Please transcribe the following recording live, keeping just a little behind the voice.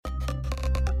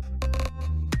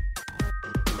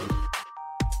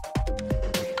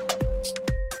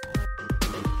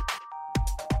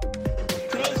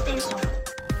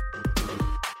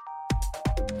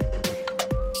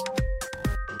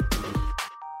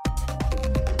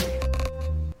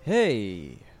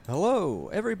Hey, hello,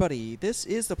 everybody. This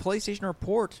is the PlayStation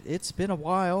Report. It's been a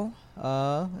while,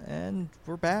 and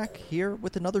we're back here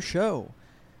with another show.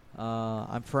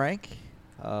 I'm Frank.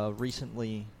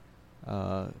 Recently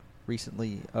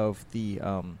of the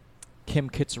Kim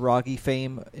Kitsuragi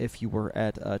fame. If you were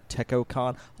at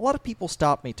TechoCon, a lot of people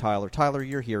stopped me. Tyler,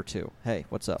 you're here too. Hey,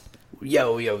 what's up?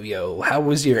 Yo, yo, yo, how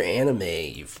was your anime,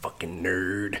 you fucking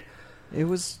nerd? It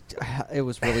was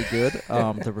really good.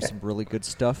 There was some really good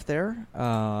stuff there.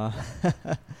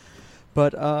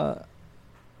 But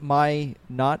my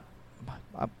not,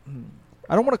 I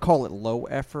don't want to call it low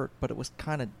effort, but it was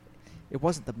it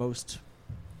wasn't the most.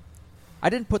 I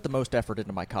didn't put the most effort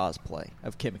into my cosplay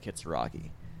of Kim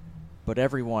Kitsuragi, but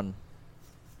everyone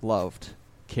loved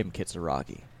Kim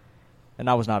Kitsuragi, and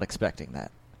I was not expecting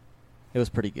that. It was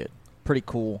pretty good, pretty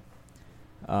cool.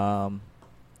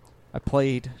 I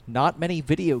played not many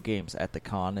video games at the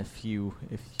con, if you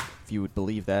would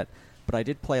believe that, but I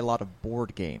did play a lot of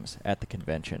board games at the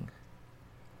convention.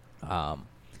 Some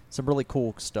really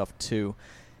cool stuff too,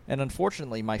 and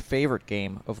unfortunately, my favorite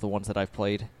game of the ones that I've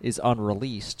played is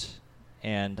unreleased,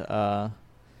 and I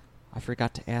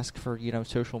forgot to ask for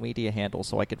social media handles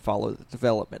so I could follow the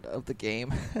development of the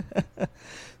game.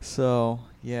 So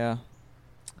yeah,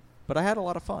 but I had a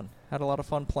lot of fun. Had a lot of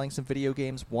fun playing some video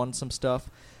games. Won some stuff.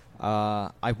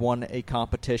 I won a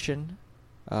competition.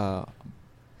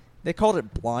 They called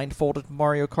it blindfolded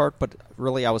Mario Kart, but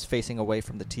really I was facing away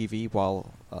from the TV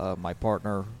while my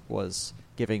partner was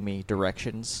giving me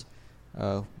directions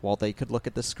while they could look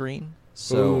at the screen.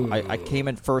 So I came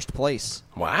in first place.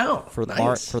 Wow, for the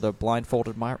nice. for the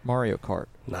blindfolded Mario Kart.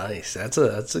 Nice. That's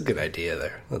a good idea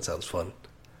there. That sounds fun.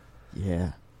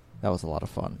 Yeah, that was a lot of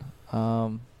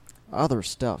fun. Other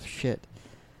stuff, shit.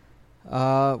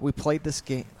 We played this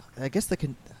game. I guess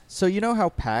so you know how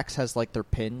PAX has like their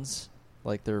pins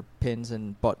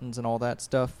and buttons and all that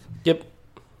stuff? Yep.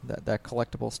 That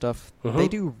collectible stuff. Mm-hmm. They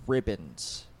do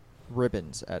ribbons.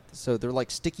 So they're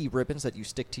like sticky ribbons that you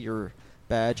stick to your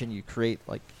badge and you create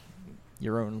like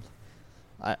your own.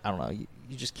 I don't know.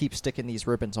 You just keep sticking these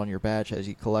ribbons on your badge as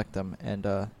you collect them, and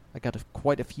I got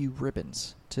quite a few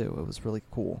ribbons too. It was really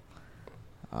cool.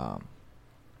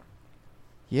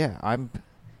 Yeah,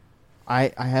 I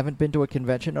haven't been to a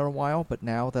convention in a while, but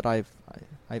now that I've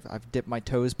dipped my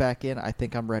toes back in, I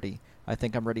think I'm ready. I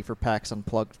think I'm ready for PAX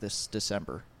Unplugged this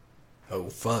December. Oh,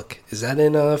 fuck. Is that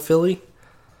in Philly?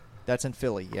 That's in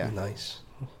Philly, yeah. Nice.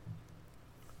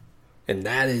 And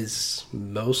that is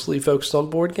mostly focused on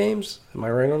board games? Am I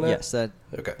right on that? Yes,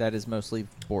 Okay. that is mostly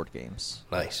board games.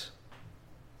 Nice.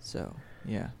 So,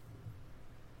 yeah.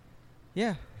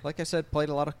 Yeah, like I said, played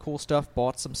a lot of cool stuff,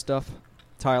 bought some stuff.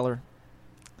 Tyler,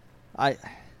 I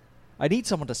need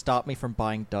someone to stop me from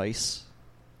buying dice.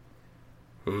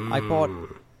 I bought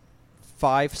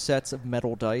 5 sets of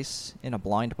metal dice in a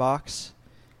blind box.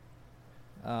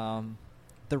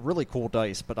 They're really cool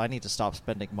dice, but I need to stop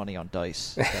spending money on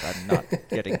dice that I'm not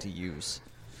getting to use.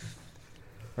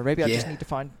 Or maybe I just need to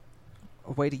find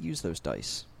a way to use those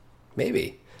dice.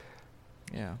 Maybe.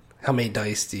 Yeah. How many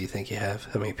dice do you think you have?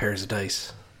 How many pairs of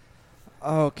dice?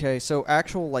 Okay, so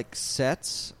actual like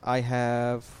sets, I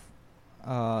have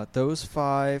those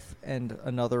 5 and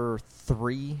another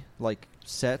 3 like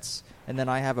sets, and then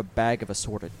I have a bag of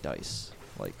assorted dice,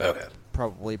 like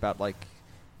probably about like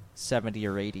 70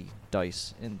 or 80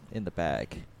 dice in the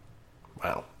bag.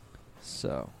 Wow.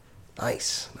 So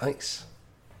Nice.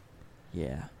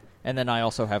 yeah, and then I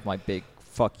also have my big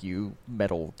fuck you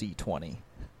metal D20.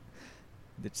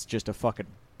 It's just a fucking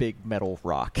big metal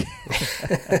rock.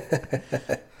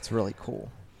 It's really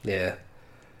cool. Yeah.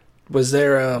 Was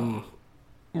there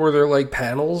were there like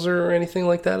panels or anything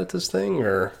like that at this thing,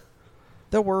 or?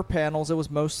 There were panels. It was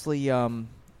mostly I want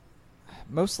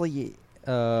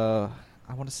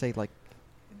to say like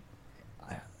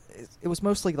it was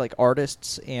mostly like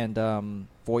artists and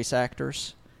voice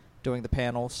actors doing the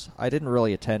panels. I didn't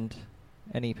really attend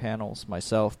any panels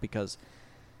myself because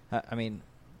I mean,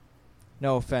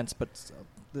 no offense, but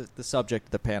the subject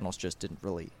of the panels just didn't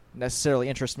really necessarily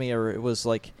interest me, or it was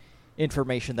like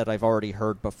information that I've already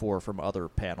heard before from other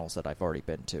panels that I've already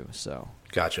been to. So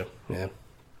Gotcha. Yeah.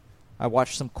 I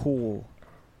watched some cool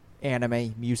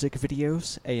anime music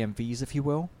videos, AMVs, if you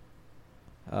will.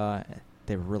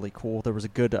 They were really cool. There was a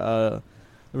good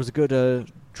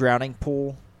drowning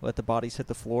pool. Let the bodies hit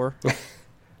the floor.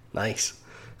 Nice.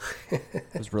 It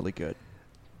was really good.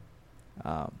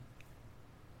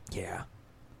 Yeah.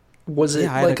 Was it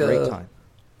I like had a great time.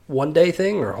 One-day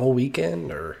thing or a whole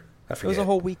weekend, or I forget? It was a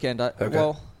whole weekend. Okay.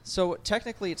 Well, so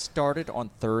technically it started on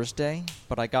Thursday,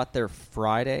 but I got there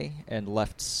Friday and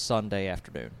left Sunday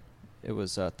afternoon. It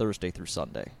was Thursday through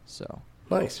Sunday. So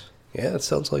Nice. Yeah, it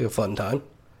sounds like a fun time.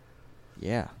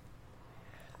 yeah,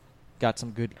 got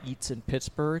some good eats in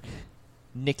Pittsburgh.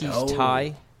 Nikki's Oh.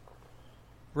 Thai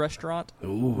restaurant,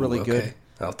 Ooh, really okay. good.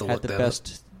 I'll have to Had look the that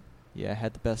best, yeah,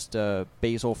 had the best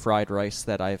basil fried rice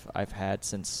that I've had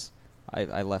since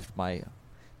I left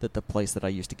the place that I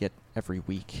used to get every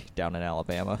week down in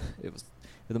Alabama. It was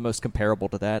the most comparable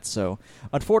to that. So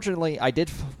unfortunately,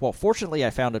 fortunately I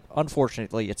found it.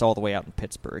 Unfortunately, it's all the way out in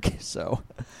Pittsburgh. So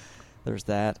there's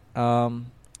that.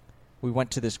 We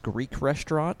went to this Greek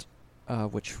restaurant,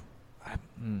 which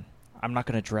I'm not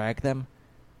going to drag them.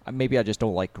 Maybe I just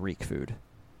don't like Greek food.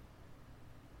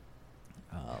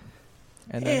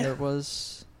 And then there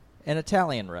was an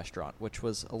Italian restaurant, which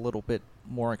was a little bit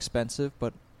more expensive,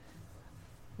 but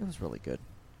it was really good.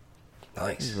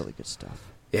 Nice. It was really good stuff.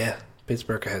 Yeah,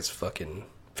 Pittsburgh has fucking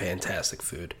fantastic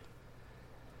food.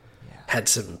 Yeah. Had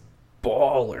some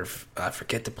baller, I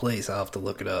forget the place, I'll have to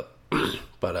look it up,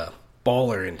 but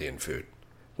baller Indian food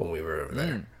when we were over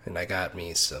there. And I got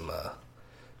me some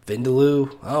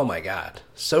vindaloo. Oh my god,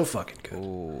 so fucking good.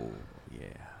 Oh, yeah.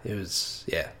 It was,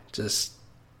 just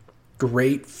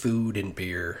great food and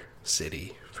beer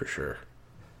city, for sure.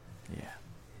 Yeah.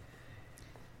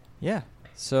 Yeah.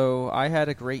 So I had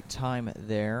a great time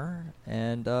there,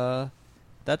 and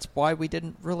that's why we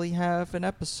didn't really have an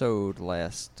episode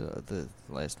the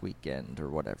last weekend or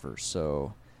whatever.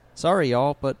 So sorry,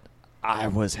 y'all, but I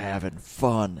was having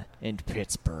fun in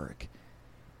Pittsburgh.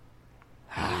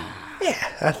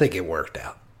 Yeah, I think it worked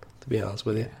out, to be honest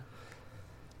with you.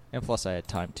 And plus, I had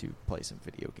time to play some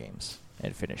video games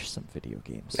and finish some video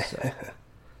games. So.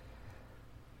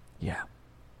 Yeah.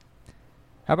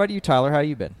 How about you, Tyler? How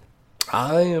you been?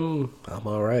 I'm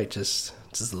all right. Just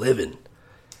living.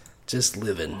 Just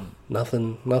living.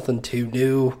 Nothing too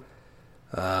new.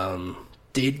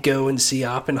 Did go and see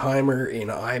Oppenheimer in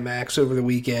IMAX over the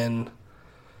weekend,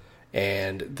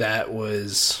 and that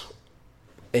was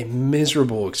a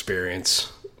miserable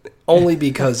experience. Only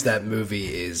because that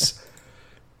movie is.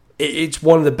 It's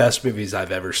one of the best movies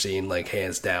I've ever seen, like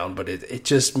hands down. But it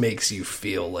just makes you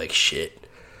feel like shit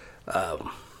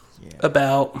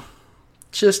about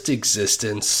just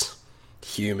existence,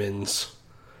 humans,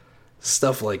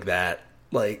 stuff like that.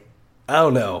 Like, I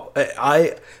don't know.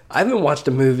 I haven't watched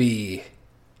a movie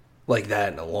like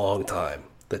that in a long time.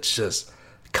 That's just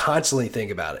constantly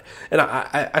think about it. And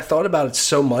I thought about it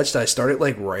so much that I started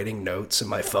like writing notes in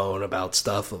my phone about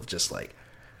stuff of just like,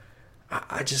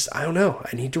 I don't know.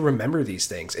 I need to remember these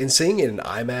things. And seeing it in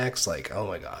IMAX, like, oh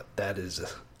my god, that is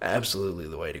absolutely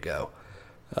the way to go.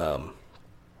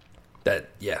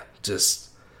 Just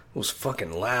was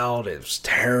fucking loud. It was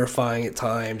terrifying at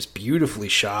times. Beautifully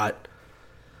shot.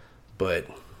 But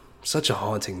such a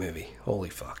haunting movie. Holy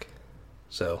fuck.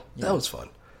 So, that was fun.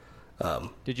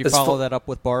 Did you follow that up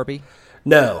with Barbie?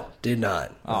 No, did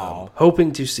not. Oh.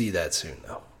 Hoping to see that soon,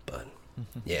 though. But,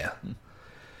 yeah.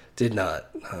 Did not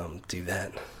do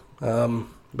that.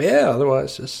 But yeah,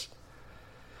 otherwise,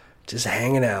 just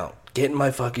hanging out. Getting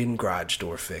my fucking garage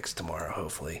door fixed tomorrow,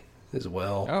 hopefully, as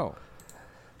well. Oh.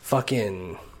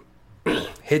 Fucking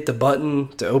hit the button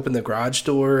to open the garage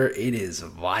door. It is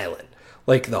violent.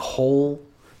 Like, the whole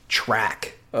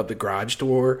track of the garage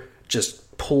door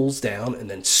just pulls down and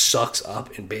then sucks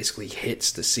up and basically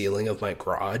hits the ceiling of my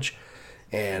garage.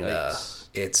 And Nice.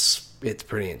 It's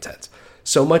pretty intense.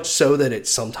 So much so that it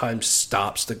sometimes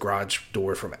stops the garage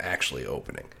door from actually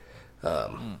opening.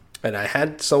 And I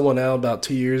had someone out about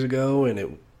 2 years ago, and it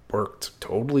worked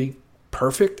totally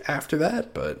perfect after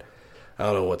that, but I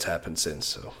don't know what's happened since,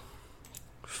 so.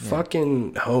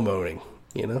 Fucking homeowning,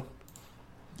 you know?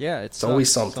 Yeah, it's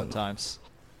always something. Sometimes.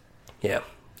 Yeah,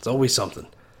 it's always something.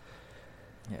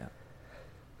 Yeah.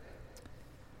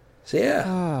 So,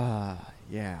 yeah.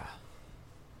 Yeah.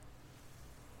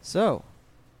 So,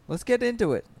 let's get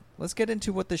into it. Let's get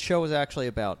into what the show is actually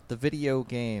about. The video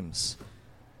games.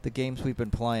 The games we've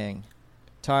been playing.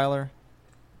 Tyler,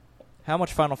 how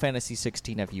much Final Fantasy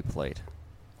 16 have you played?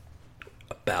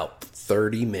 About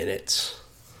 30 minutes.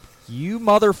 You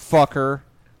motherfucker.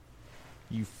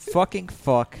 You fucking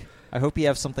fuck. I hope you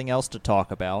have something else to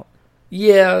talk about.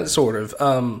 Yeah, sort of.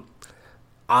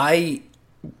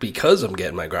 Because I'm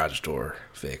getting my garage door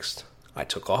fixed, I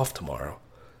took off tomorrow,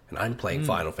 and I'm playing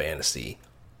Final Fantasy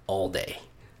all day,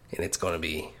 and it's going to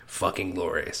be fucking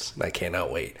glorious, and I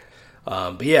cannot wait.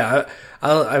 But yeah,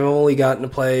 I've only gotten to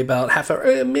play about half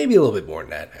hour, maybe a little bit more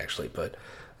than that, actually, but,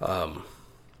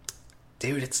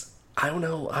 dude, I don't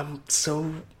know, I'm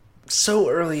so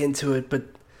early into it, but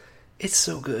it's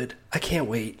so good. I can't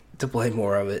wait to play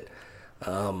more of it.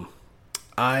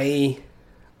 I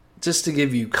just to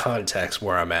give you context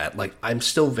where I'm at, like, I'm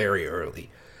still very early.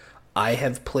 I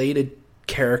have played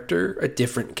a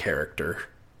different character,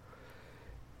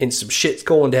 and some shit's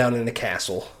going down in the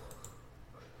castle.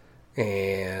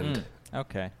 And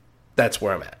okay. That's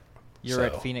where I'm at. You're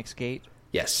at Phoenix Gate?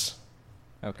 Yes.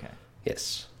 Okay.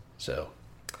 Yes. So,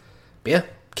 but yeah,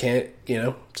 can't,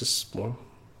 just more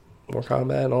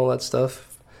combat and all that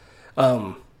stuff.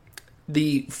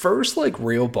 The first, like,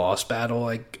 real boss battle,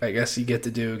 I guess you get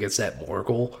to do against that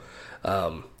Morgul,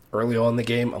 early on in the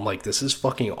game, I'm like, this is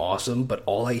fucking awesome, but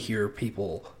all I hear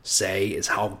people say is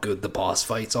how good the boss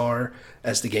fights are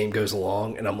as the game goes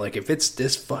along, and I'm like, if it's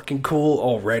this fucking cool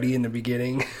already in the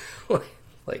beginning,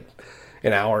 like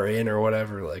an hour in or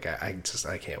whatever, like, I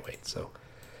can't wait. So,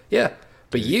 yeah.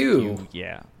 But you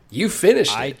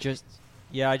finished it.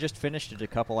 I just finished it a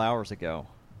couple hours ago.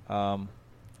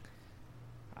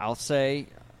 I'll say,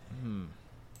 I'm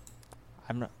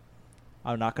not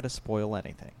going to spoil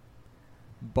anything.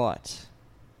 But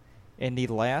in the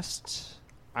last,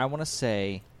 I want to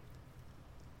say,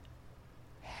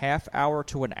 half hour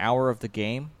to an hour of the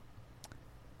game,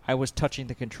 I was touching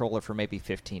the controller for maybe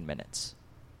 15 minutes.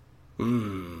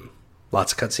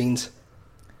 Lots of cutscenes?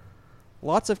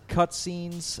 Lots of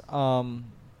cutscenes.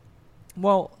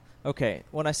 Well, okay,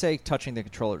 when I say touching the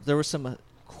controller, there were some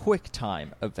quick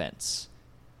time events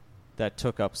that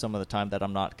took up some of the time that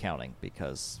I'm not counting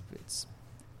because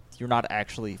you're not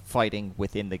actually fighting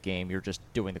within the game. You're just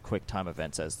doing the quick time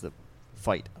events as the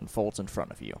fight unfolds in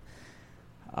front of you.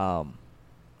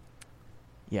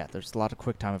 Yeah, there's a lot of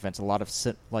quick time events. A lot of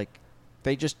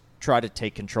they just try to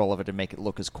take control of it and make it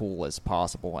look as cool as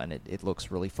possible, and it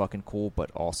looks really fucking cool.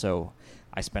 But also,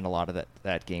 I spent a lot of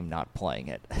that game not playing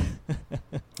it.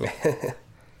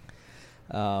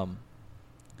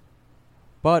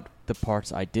 But the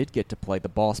parts I did get to play, the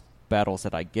boss battles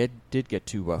that I did get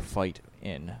to fight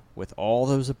in, with all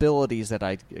those abilities that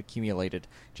I accumulated,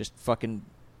 just fucking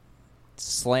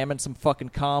slamming some fucking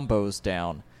combos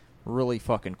down, really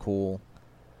fucking cool.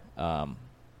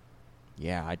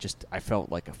 Yeah, I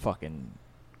felt like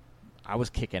I was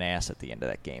kicking ass at the end of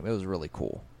that game. It was really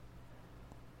cool.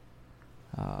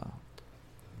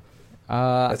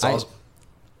 That's awesome.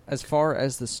 As far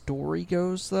as the story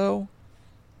goes, though,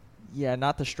 yeah,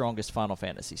 not the strongest Final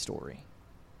Fantasy story.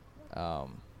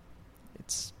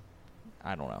 It's,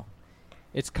 I don't know.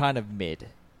 It's kind of mid,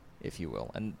 if you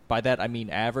will. And by that, I mean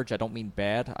average. I don't mean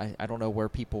bad. I don't know where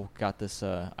people got this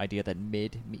idea that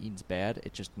mid means bad.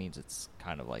 It just means it's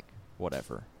kind of like,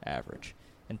 whatever, average.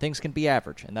 And things can be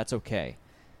average, and that's okay.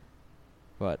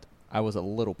 But I was a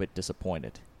little bit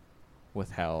disappointed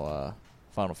with how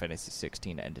Final Fantasy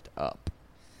 16 ended up.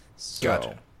 So,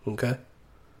 gotcha. Okay.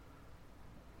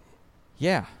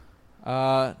 Yeah.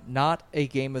 Not a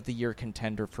Game of the Year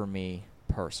contender for me,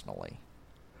 personally.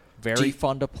 Very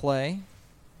fun to play.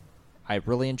 I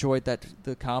really enjoyed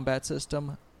the combat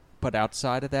system, but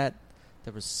outside of that,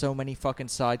 there was so many fucking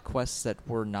side quests that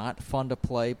were not fun to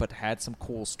play, but had some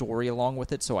cool story along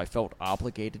with it, so I felt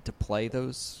obligated to play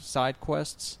those side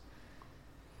quests,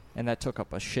 and that took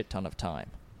up a shit ton of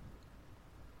time.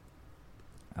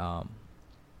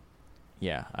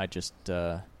 Yeah,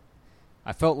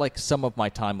 I felt like some of my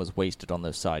time was wasted on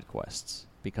those side quests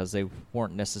because they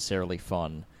weren't necessarily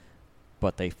fun,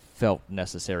 but they felt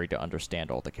necessary to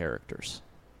understand all the characters.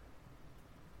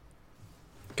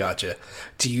 Gotcha.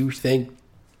 Do you think,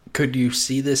 could you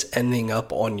see this ending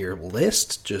up on your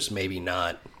list? Just maybe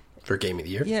not for Game of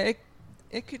the Year? Yeah,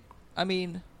 it could. I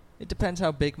mean, it depends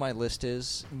how big my list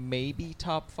is. Maybe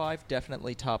top 5,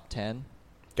 definitely top 10.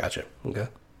 Gotcha. Okay.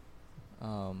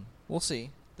 We'll see.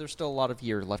 There's still a lot of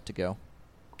year left to go.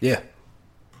 Yeah.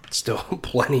 Still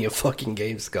plenty of fucking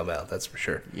games to come out, that's for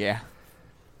sure. Yeah.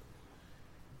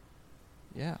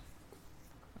 Yeah.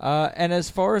 And as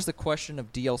far as the question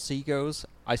of DLC goes,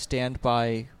 I stand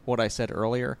by what I said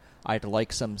earlier. I'd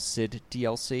like some Sid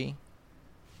DLC.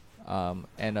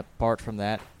 And apart from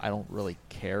that, I don't really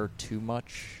care too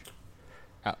much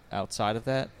outside of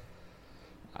that.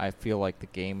 I feel like the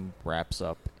game wraps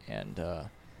up and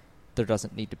there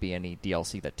doesn't need to be any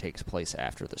DLC that takes place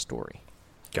after the story.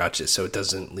 Gotcha. So it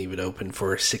doesn't leave it open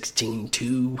for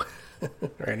 16-2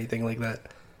 or anything like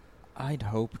that? I'd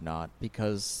hope not,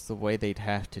 because the way they'd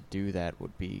have to do that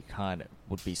would be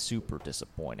super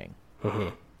disappointing. Mm-hmm.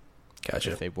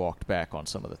 Gotcha. If they walked back on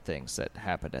some of the things that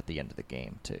happened at the end of the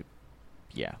game.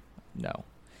 No.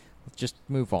 Just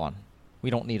move on. We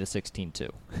don't need a 16-2.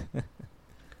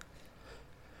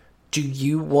 Do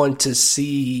you want to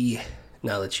see,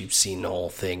 now that you've seen the whole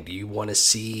thing, do you want to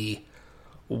see,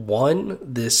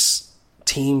 this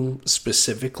team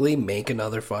specifically make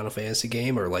another Final Fantasy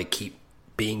game, or like keep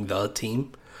being the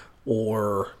team?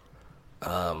 or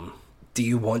do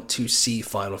you want to see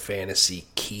Final Fantasy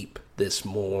keep this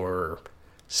more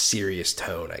serious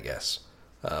tone, I guess,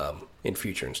 in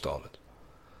future installments?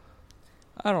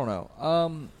 I don't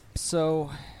know.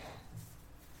 So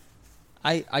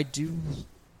I do.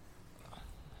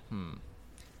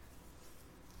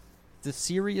 The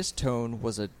serious tone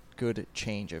was a good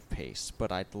change of pace,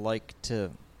 but I'd like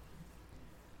to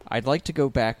go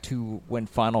back to when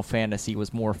Final Fantasy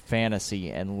was more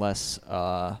fantasy and less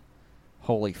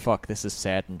holy fuck, this is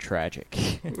sad and tragic.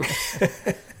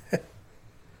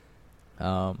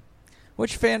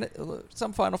 Which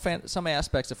some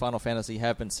aspects of Final Fantasy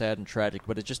have been sad and tragic,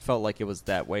 but it just felt like it was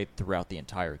that way throughout the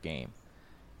entire game.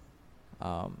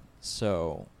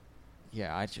 So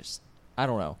yeah, I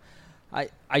don't know.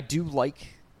 I do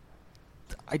like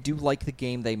the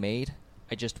game they made.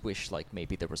 I just wish like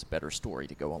maybe there was a better story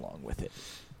to go along with it.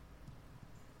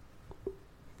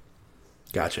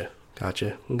 Gotcha.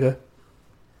 Okay.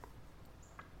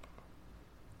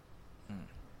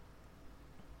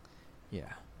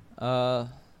 Yeah.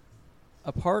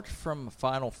 Apart from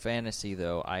Final Fantasy,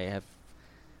 though, I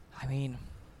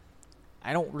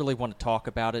don't really want to talk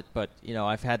about it, but,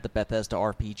 I've had the Bethesda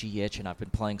RPG itch, and I've been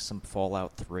playing some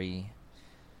Fallout 3.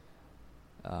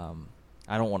 I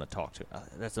don't want to talk to it.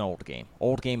 That's an old game.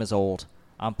 Old game is old.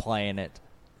 I'm playing it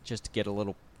just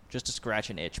to scratch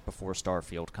an itch before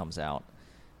Starfield comes out.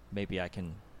 Maybe I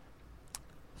can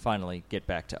finally get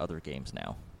back to other games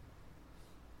now.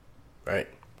 Right.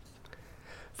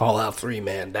 Fallout 3,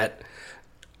 man, that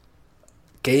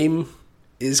game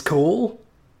is cool,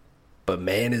 but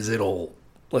man, is it old.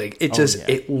 Like,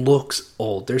 it looks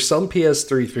old. There's some PS3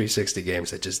 360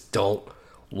 games that just don't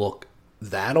look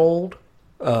that old.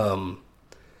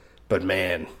 But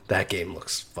man, that game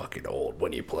looks fucking old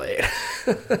when you play it.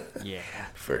 Yeah.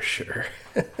 For sure.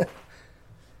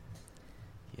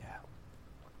 Yeah.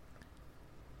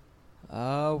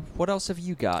 What else have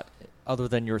you got other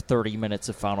than your 30 minutes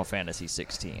of Final Fantasy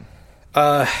 16?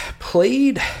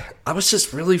 Played. I was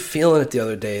just really feeling it the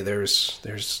other day. There's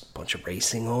a bunch of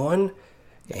racing on,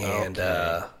 and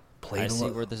played. I see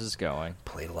where this is going.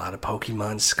 Played a lot of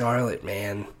Pokemon Scarlet,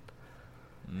 man.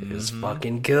 It was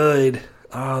fucking good.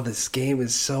 Oh, this game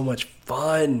is so much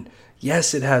fun.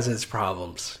 Yes, it has its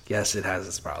problems.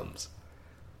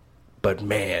 But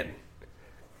man,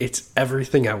 it's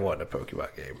everything I want in a Pokemon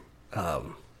game.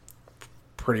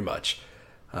 Pretty much.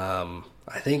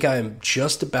 I think I'm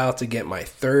just about to get my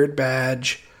 3rd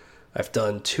badge. I've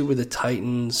done 2 of the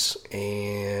Titans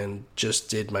and just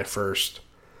did my first.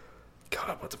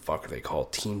 God, what the fuck are they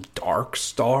called? Team Dark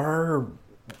Star?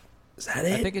 Is that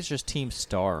it? I think it's just Team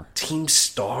Star. Team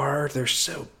Star? They're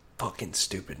so fucking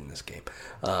stupid in this game.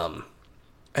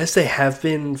 As they have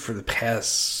been for the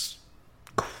past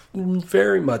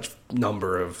very much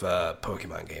number of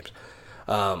Pokemon games.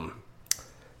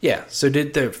 Yeah, so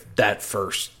did that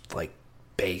first, like,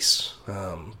 base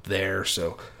there.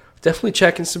 So definitely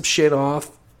checking some shit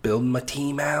off, building my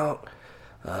team out,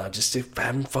 just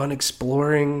having fun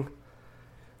exploring.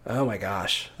 Oh my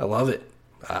gosh, I love it.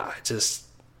 I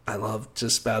love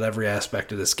just about every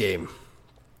aspect of this game.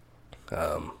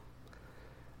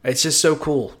 It's just so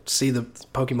cool to see the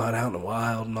Pokemon out in the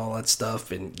wild and all that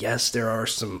stuff. And yes, there are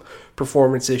some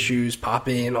performance issues pop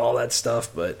in, all that stuff,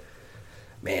 but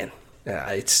man,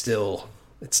 it still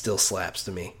slaps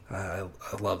to me. I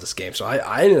love this game. So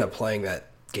I ended up playing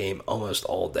that game almost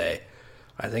all day.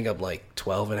 I think I'm like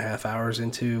 12 and a half hours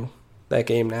into that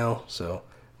game now. So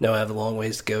no, I have a long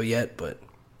ways to go yet, but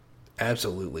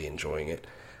absolutely enjoying it.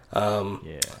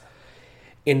 Yeah.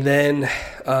 And then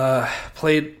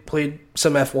played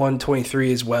some F1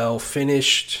 23 as well.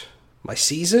 Finished my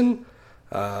season.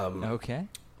 Okay.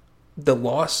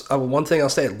 One thing I'll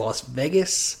say, Las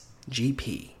Vegas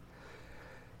GP.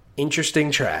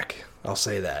 Interesting track, I'll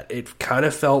say that. It kind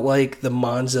of felt like the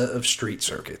Monza of street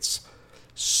circuits.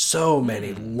 So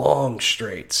many long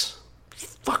straights.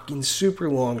 Fucking super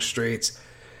long straights.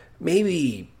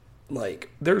 Maybe, like,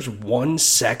 there's one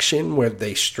section where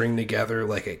they string together,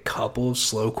 like, a couple of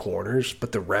slow corners,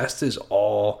 but the rest is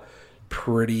all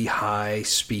pretty high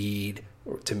speed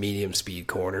to medium speed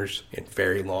corners and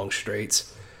very long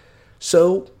straights.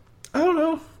 So, I don't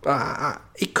know.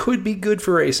 It could be good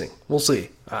for racing. We'll see.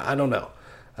 I don't know.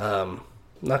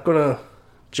 Not going to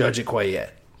judge it quite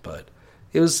yet, but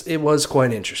it was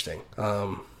quite interesting.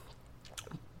 Down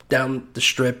the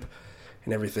strip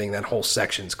and everything, that whole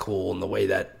section's cool, and the way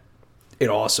that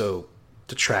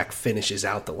the track finishes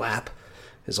out the lap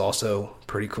is also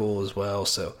pretty cool as well.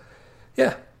 So,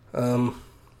 yeah,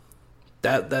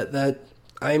 that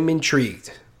I'm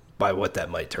intrigued by what that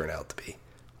might turn out to be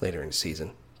later in the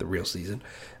season. the real season.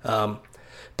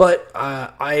 But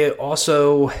I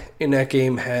also, in that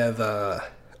game, I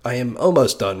am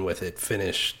almost done with it,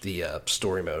 finished the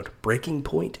story mode. Breaking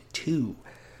Point 2.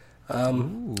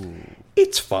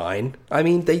 It's fine. I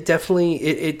mean, they definitely,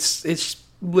 it's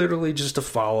literally just a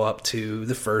follow-up to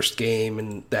the first game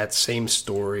and that same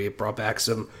story. It brought back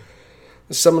some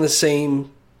of the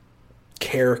same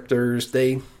characters.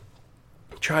 They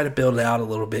try to build it out a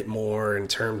little bit more in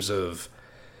terms of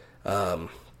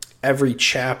every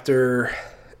chapter.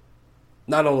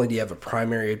 Not only do you have a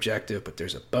primary objective, but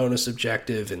there's a bonus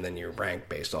objective, and then you're ranked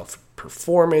based off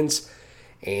performance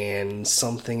and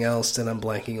something else that I'm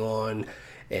blanking on,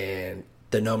 and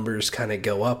the numbers kind of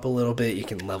go up a little bit. You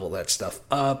can level that stuff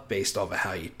up based off of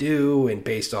how you do and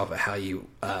based off of how you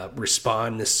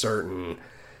respond to certain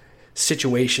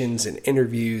situations and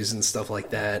interviews and stuff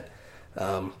like that.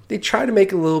 They try to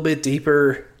make it a little bit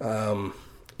deeper.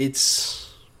 It's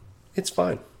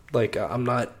fine. Like, I'm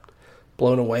not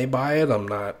blown away by it. I'm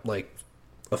not, like,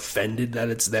 offended that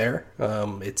it's there.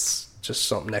 It's just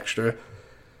something extra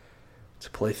to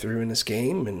play through in this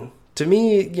game. And to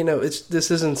me, you know,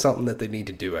 this isn't something that they need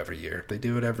to do every year. If they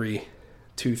do it every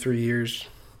 2-3 years,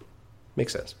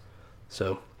 makes sense.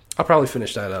 So I'll probably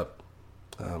finish that up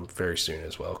very soon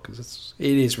as well, because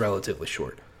it is relatively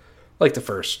short, like the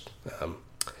first one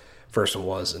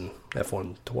was in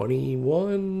F1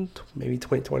 21, maybe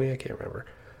 2020, I can't remember.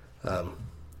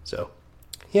 So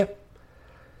yeah,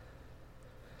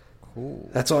 cool.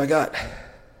 That's all I got.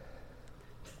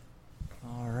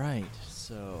 All right,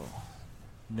 so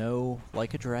no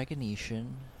Like a Dragonetian.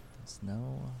 It's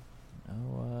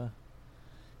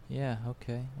yeah,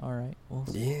 okay, all right.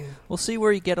 We'll see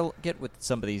where you get with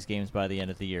some of these games by the end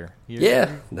of the year. I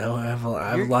have a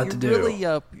lot to do. Really,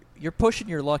 you're pushing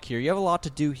your luck here. You have a lot to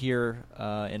do here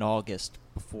in August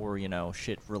before,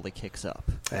 shit really kicks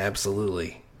up.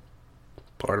 Absolutely.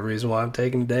 Part of the reason why I'm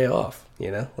taking a day off.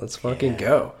 Let's fucking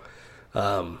go.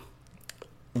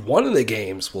 One of the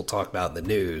games we'll talk about in the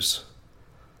news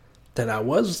that I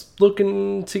was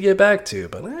looking to get back to,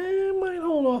 but I might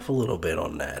hold off a little bit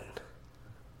on that.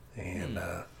 And,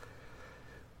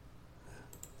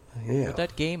 yeah. Would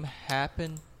that game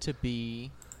happen to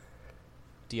be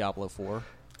Diablo 4?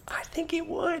 I think it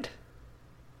would.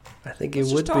 I think it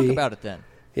Let's would just talk be. about it then.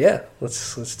 Yeah,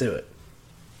 let's do it.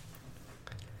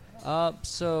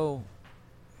 So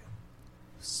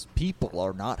people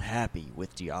are not happy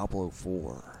with Diablo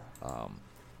 4.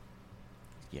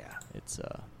 Yeah, it's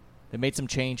they made some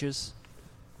changes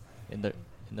in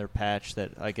their patch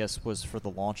that I guess was for the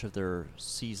launch of their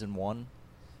season 1.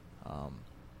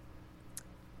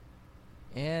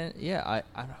 And yeah, I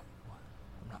don't.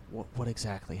 I'm not. What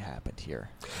exactly happened here?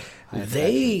 I haven't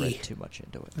actually read too much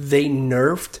into it. They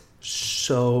nerfed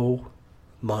so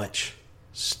much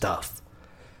stuff.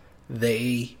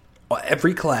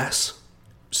 Every class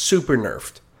super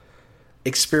nerfed.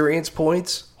 Experience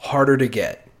points harder to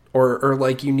get, or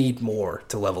like you need more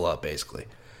to level up basically.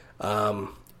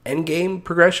 End game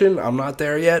progression, I'm not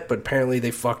there yet, but apparently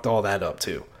they fucked all that up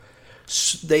too.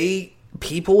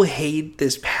 People hate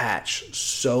this patch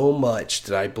so much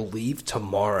that I believe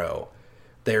tomorrow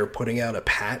they're putting out a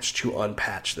patch to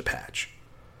unpatch the patch.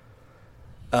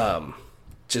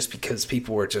 Just because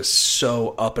people were just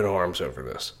so up in arms over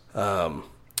this. I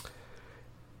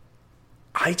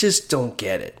just don't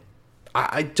get it.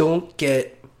 I don't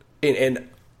get, and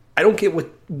I don't get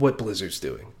what Blizzard's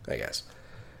doing, I guess.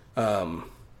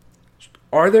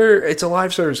 It's a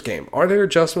live service game. Are there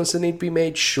adjustments that need to be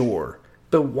made? Sure.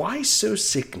 But why so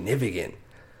significant?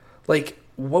 Like,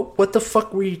 what the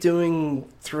fuck were you doing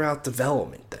throughout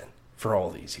development then for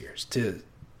all these years?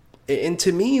 And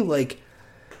to me, like,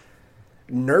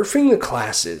 nerfing the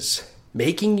classes,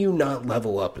 making you not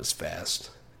level up as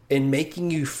fast, and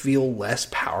making you feel less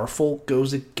powerful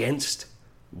goes against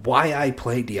why I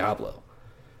play Diablo.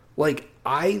 Like,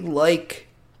 I like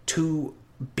to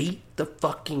beat the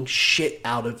fucking shit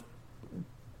out of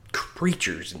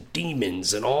creatures and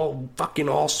demons and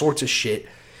all sorts of shit,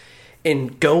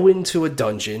 and go into a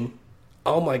dungeon.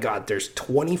 Oh my god, there's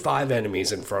 25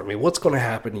 enemies in front of me. What's going to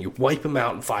happen? You wipe them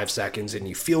out in 5 seconds and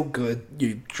you feel good.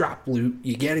 You drop loot,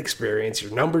 you get experience,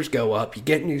 your numbers go up, you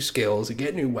get new skills, you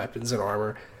get new weapons and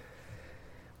armor.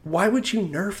 Why would you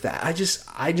nerf that? I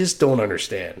just don't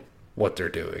understand what they're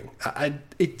doing.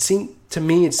 To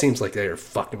me it seems like they're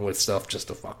fucking with stuff just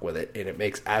to fuck with it, and it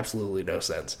makes absolutely no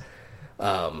sense.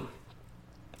 I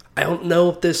don't know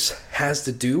if this has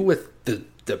to do with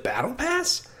the battle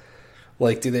pass.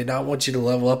 Like, do they not want you to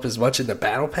level up as much in the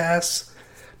battle pass?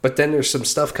 But then there's some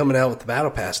stuff coming out with the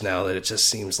battle pass now that it just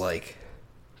seems like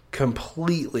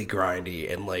completely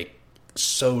grindy and like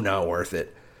so not worth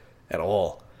it. at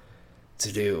all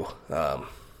to do. I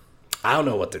don't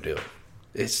know what they're doing.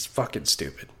 It's fucking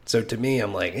stupid. So to me,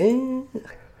 I'm like,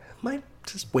 might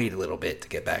just wait a little bit to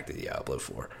get back to Diablo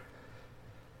 4.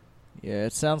 Yeah,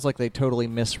 it sounds like they totally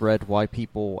misread why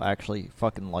people actually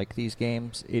fucking like these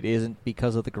games. It isn't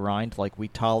because of the grind. Like, we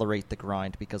tolerate the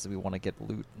grind because we want to get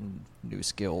loot and new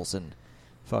skills and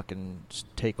fucking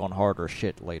take on harder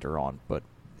shit later on. But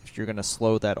if you're going to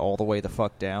slow that all the way the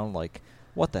fuck down, like,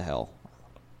 what the hell?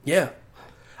 Yeah.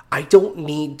 I don't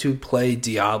need to play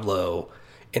Diablo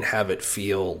and have it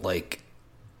feel like,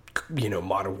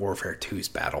 Modern Warfare 2's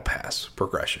Battle Pass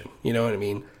progression. You know what I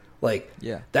mean? Like,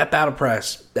 yeah. that Battle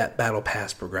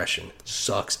Pass progression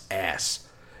sucks ass.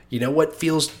 You know what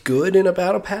feels good in a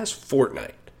Battle Pass?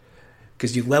 Fortnite.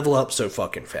 Because you level up so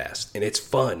fucking fast, and it's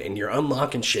fun, and you're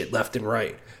unlocking shit left and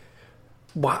right.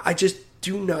 Why? I just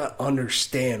do not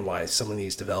understand why some of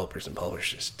these developers and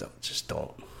publishers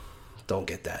don't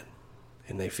get that.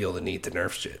 And they feel the need to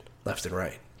nerf shit left and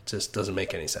right. It just doesn't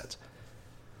make any sense.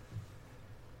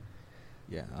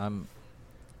 Yeah,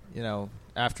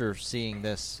 after seeing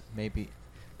this, maybe...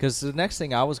 Because the next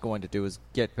thing I was going to do is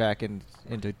get back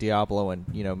into Diablo and,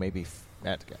 maybe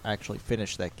actually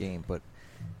finish that game. But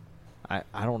I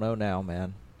don't know now,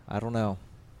 man. I don't know.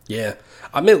 Yeah,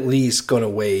 I'm at least going to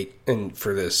wait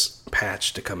for this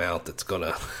patch to come out that's going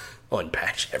to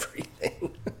unpatch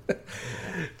everything.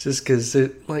 Just because,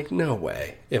 no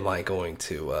way am I going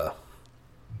to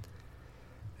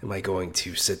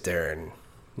sit there and,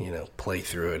 play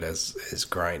through it as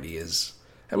grindy as...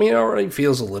 I mean, it already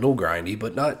feels a little grindy,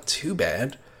 but not too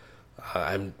bad.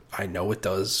 I know it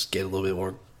does get a little bit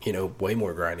more, way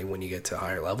more grindy when you get to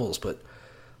higher levels, but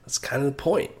that's kind of the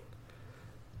point.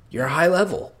 You're a high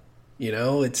level,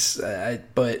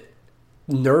 but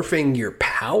nerfing your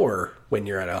power when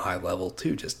you're at a high level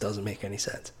too just doesn't make any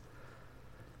sense.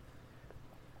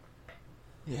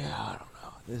 Yeah, I don't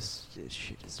know. This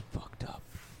shit is fucked up.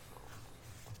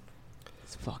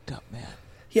 It's fucked up, man.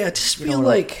 Yeah, I just feel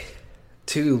like...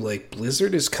 too, like,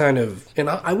 Blizzard is kind of... And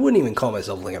I wouldn't even call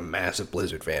myself, like, a massive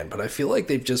Blizzard fan, but I feel like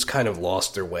they've just kind of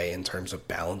lost their way in terms of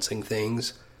balancing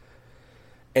things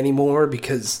anymore,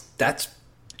 because that's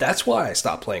why I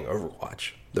stopped playing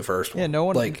Overwatch, the first one. Yeah, no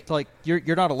one... Like,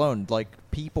 you're not alone. Like,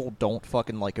 people don't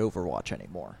fucking like Overwatch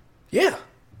anymore. Yeah.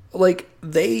 Like,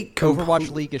 Overwatch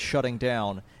League is shutting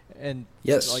down, and...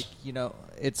 Yes. Like,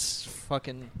 it's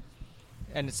fucking...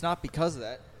 And it's not because of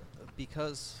that.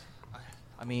 Because,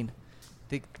 I mean...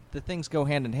 The things go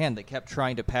hand in hand. They kept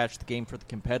trying to patch the game for the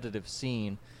competitive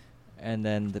scene, and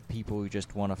then the people who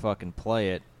just want to fucking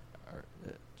play it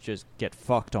just get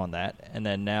fucked on that. And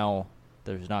then now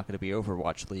there's not going to be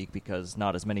Overwatch League because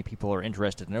not as many people are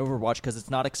interested in Overwatch because it's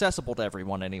not accessible to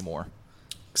everyone anymore.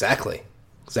 Exactly.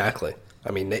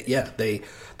 I mean,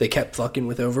 they kept fucking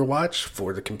with Overwatch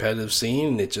for the competitive scene,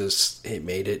 and it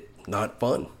made it not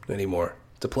fun anymore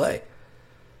to play.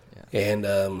 Yeah.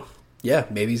 And yeah,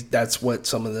 maybe that's what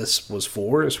some of this was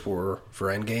for, is for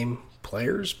endgame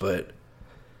players, but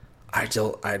I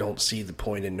don't see the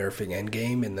point in nerfing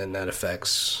endgame, and then that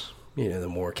affects, the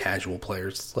more casual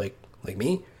players like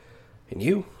me and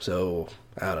you. So,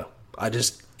 I don't know.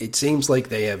 It seems like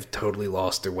they have totally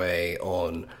lost their way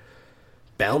on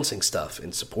balancing stuff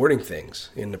and supporting things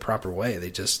in the proper way.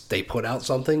 They put out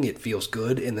something, it feels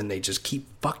good, and then they just keep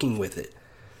fucking with it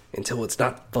until it's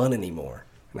not fun anymore.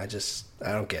 And I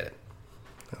don't get it.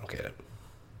 I don't get it.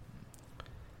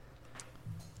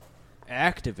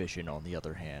 Activision, on the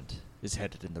other hand, is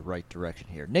headed in the right direction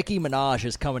here. Nicki Minaj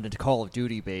is coming into Call of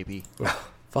Duty, baby.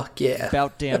 Fuck yeah.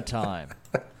 About damn time.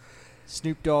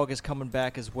 Snoop Dogg is coming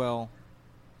back as well.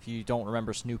 If you don't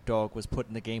remember, Snoop Dogg was put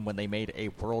in the game when they made a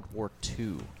World War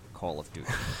II Call of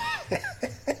Duty.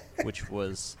 Which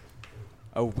was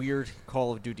a weird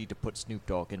Call of Duty to put Snoop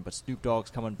Dogg in, but Snoop Dogg's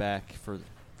coming back for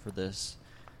this,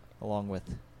 along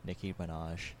with Nicki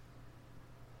Minaj.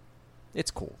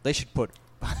 It's cool. They should put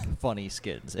funny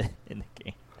skins in the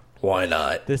game. Why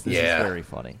not? This is very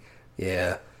funny.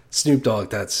 Yeah. Snoop Dogg,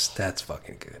 that's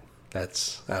fucking good. I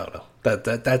don't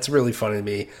know. That's really funny to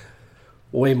me.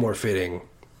 Way more fitting.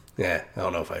 Yeah, I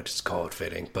don't know if I just call it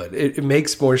fitting, but it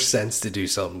makes more sense to do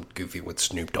something goofy with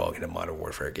Snoop Dogg in a Modern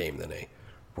Warfare game than a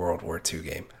World War II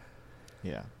game.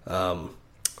 Yeah.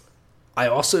 I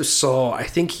also saw, I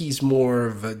think he's more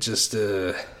of just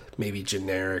a maybe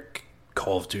generic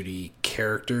Call of Duty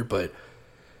character, but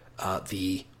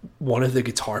one of the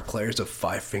guitar players of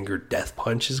Five Finger Death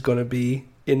Punch is going to be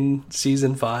in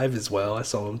Season 5 as well. I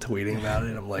saw him tweeting about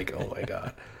it. I'm like, oh my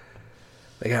god.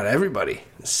 They got everybody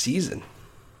this season.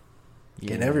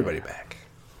 Getting everybody back.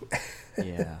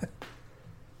 Yeah.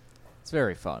 It's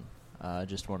very fun.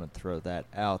 Just want to throw that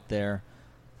out there.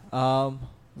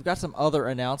 We've got some other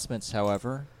announcements,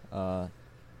 however,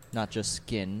 not just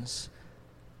skins.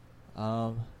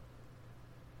 We're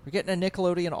getting a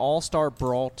Nickelodeon All-Star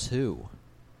Brawl 2.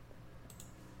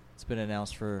 It's been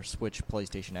announced for Switch,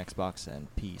 PlayStation, Xbox, and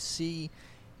PC.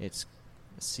 It's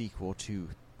a sequel to...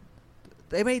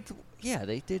 They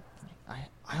did...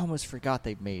 I almost forgot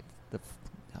they made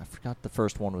I forgot the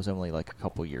first one was only like a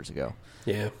couple years ago.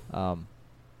 Yeah.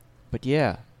 But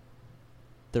yeah,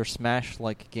 their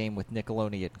Smash-like game with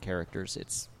Nickelodeon characters.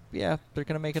 They're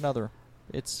gonna make another.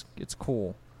 It's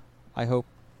cool. I hope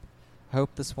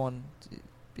this one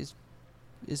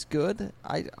is good.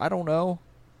 I don't know.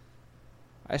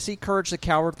 I see Courage the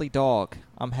Cowardly Dog.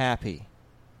 I'm happy.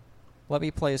 Let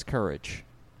me play as Courage.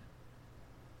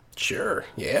 Sure,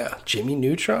 yeah. Jimmy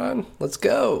Neutron, let's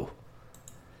go.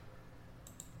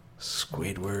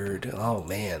 Squidward, oh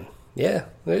man. Yeah,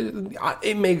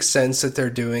 it makes sense that they're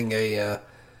doing a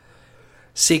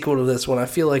sequel to this one. I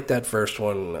feel like that first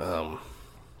one,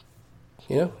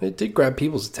 it did grab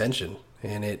people's attention,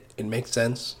 and it makes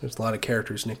sense. There's a lot of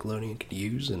characters Nickelodeon could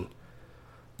use, and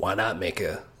why not make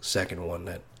a second one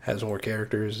that has more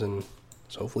characters and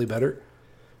is hopefully better?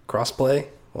 Crossplay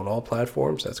on all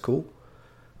platforms, that's cool.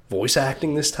 Voice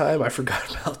acting this time, I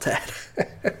forgot about that.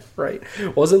 Right?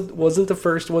 Wasn't the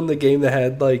first one the game that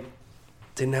had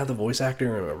didn't have the voice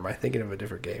actor, or am I thinking of a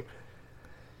different game?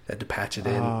 Had to patch it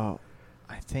in.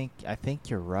 I think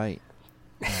you're right.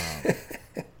 Yeah.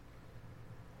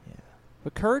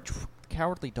 But Courage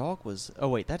Cowardly Dog was... Oh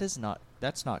wait, that's not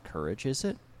Courage, is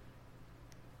it?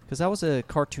 Because that was a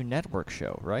Cartoon Network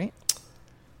show, right?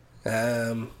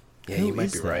 Yeah, you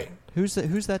might be right. Who's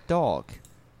that dog?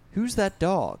 Who's that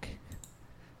dog?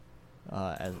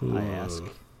 As I ask.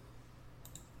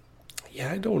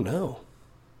 Yeah, I don't know.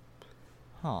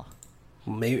 Huh.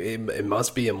 Maybe it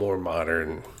must be a more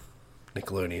modern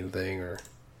Nickelodeon thing, or...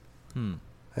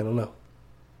 I don't know.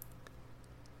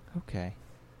 Okay.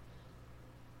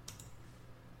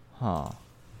 Huh.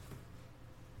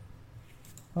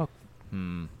 Oh.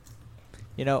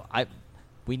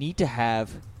 We need to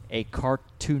have a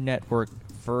Cartoon Network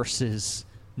versus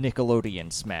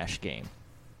Nickelodeon Smash game.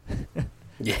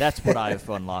 Yeah. That's what I've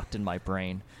unlocked in my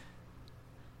brain.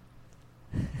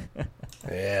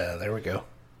 Yeah, there we go.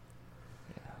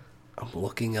 Yeah. I'm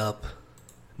looking up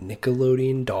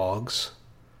Nickelodeon dogs.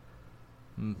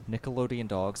 Nickelodeon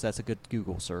dogs, that's a good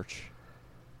Google search.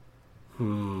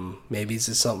 Maybe is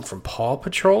this something from Paw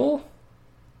Patrol?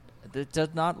 It does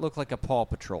not look like a Paw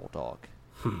Patrol dog.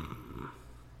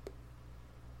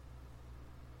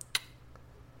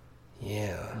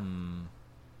 Yeah.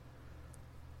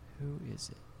 Who is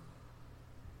it?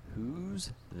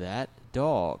 Who's that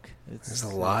dog?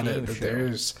 There's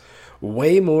there's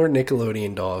way more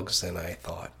Nickelodeon dogs than I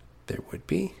thought there would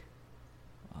be.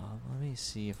 Let me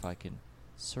see if I can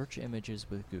search images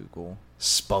with Google.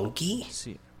 Spunky? Let's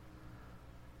see.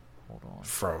 Hold on.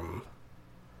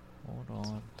 Hold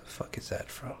on. The fuck is that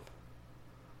from?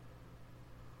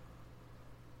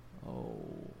 Oh.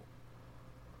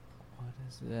 What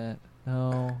is that?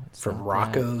 No. It's from not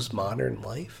Rocco's that. Modern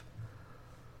Life?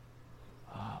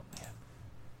 Oh, man.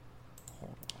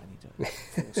 Hold on. I need to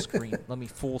full screen. Let me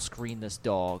full screen this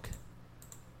dog.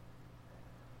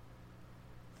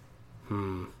 Yeah,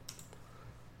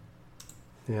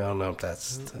 I don't know if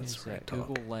that's right.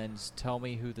 Google Lens, tell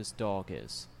me who this dog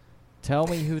is. Tell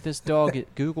me who this dog is.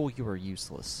 Google, you are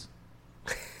useless.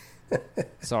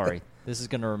 Sorry. This is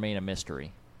going to remain a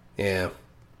mystery. Yeah.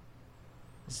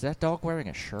 Is that dog wearing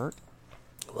a shirt?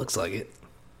 Looks like it.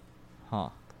 Huh.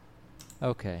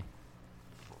 Okay.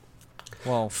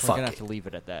 Well, we're going to have to leave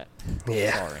it at that.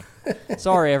 Yeah. Sorry.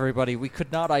 Sorry, everybody. We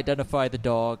could not identify the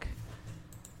dog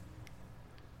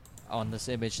on this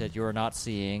image that you're not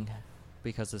seeing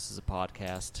because this is a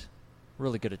podcast.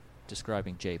 Really good at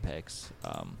describing JPEGs.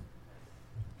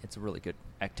 It's a really good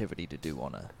activity to do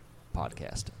on a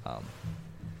podcast.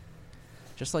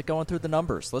 Just like going through the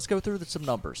numbers. Let's go through some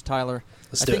numbers. Tyler,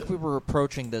 I think we were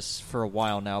approaching this for a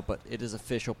while now, but it is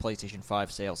official. PlayStation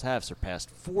 5 sales have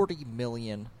surpassed 40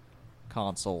 million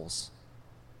consoles.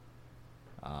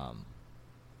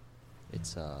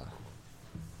 It's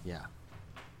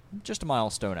just a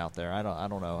milestone out there. I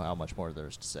don't know how much more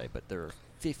there's to say, but there are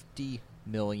 50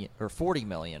 million or 40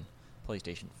 million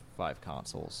PlayStation 5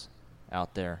 consoles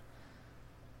out there.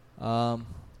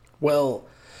 Well,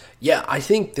 yeah, I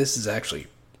think this is actually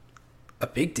a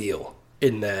big deal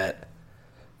in that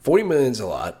 40 million is a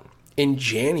lot. In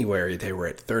January, they were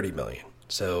at 30 million.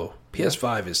 So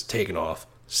PS5 is taking off.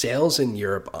 Sales in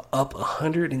Europe are up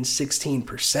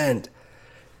 116%.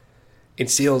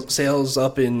 It's sales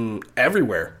up in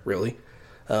everywhere, really,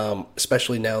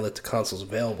 especially now that the console's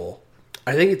available.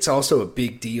 I think it's also a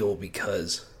big deal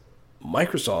because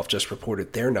Microsoft just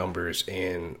reported their numbers,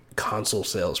 and console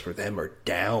sales for them are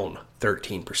down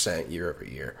 13% year over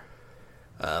year.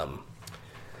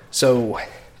 So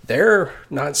they're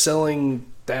not selling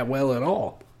that well at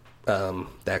all. The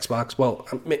Xbox, well,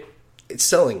 I mean, it's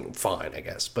selling fine, I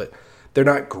guess, but they're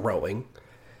not growing,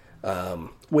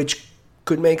 which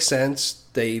could make sense.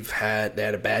 They had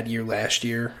a bad year last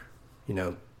year. You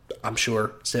know, I'm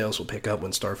sure sales will pick up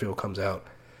when Starfield comes out.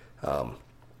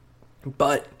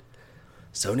 But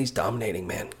Sony's dominating,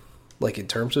 man. Like, in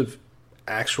terms of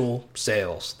actual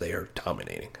sales, they are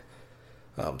dominating.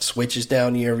 Switch is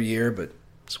down year over year, but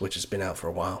Switch has been out for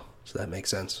a while, so that makes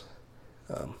sense.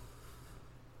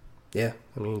 Yeah,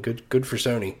 I mean, good for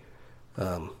Sony,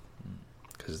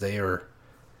 because they are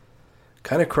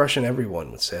kind of crushing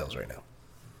everyone with sales right now.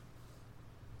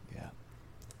 Yeah.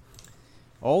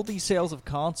 All these sales of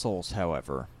consoles,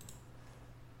 however,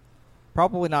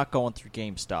 probably not going through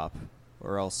GameStop,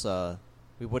 or else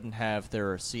we wouldn't have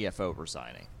their CFO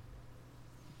resigning.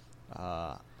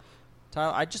 Tyler,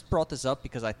 I just brought this up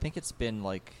because I think it's been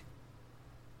like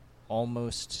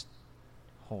almost...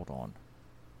 Hold on.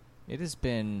 It has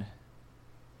been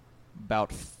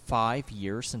about 5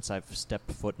 years since I've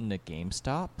stepped foot in a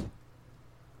GameStop.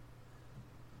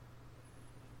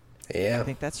 Yeah. I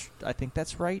think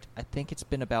that's right. I think it's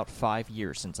been about 5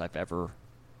 years since I've ever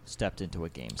stepped into a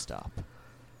GameStop.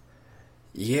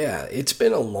 Yeah, it's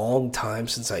been a long time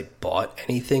since I bought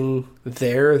anything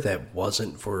there that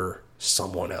wasn't for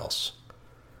someone else.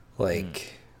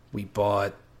 Like, we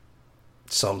bought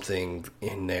something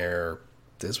in there,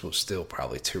 this was still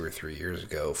probably 2 or 3 years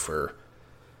ago, for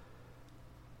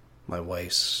my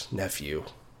wife's nephew,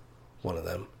 one of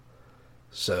them.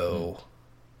 So,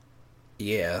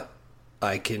 yeah,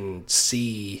 I can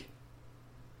see,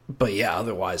 but yeah,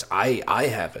 otherwise, I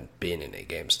haven't been in a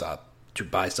GameStop to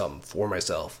buy something for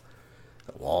myself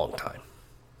in a long time.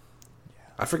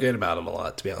 Yeah. I forget about them a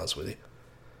lot, to be honest with you.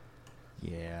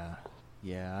 Yeah,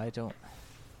 I don't...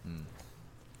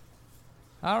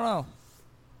 I don't know.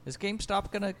 Is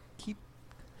GameStop gonna keep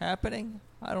happening?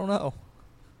 I don't know.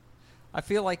 I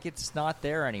feel like it's not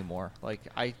there anymore. Like,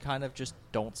 I kind of just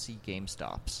don't see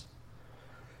GameStops.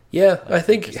 Yeah, I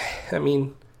think, I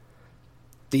mean,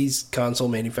 these console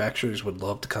manufacturers would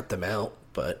love to cut them out,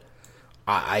 but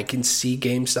I can see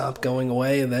GameStop going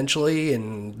away eventually,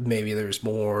 and maybe there's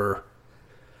more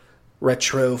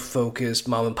retro-focused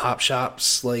mom-and-pop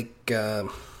shops like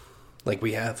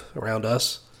we have around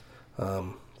us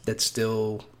that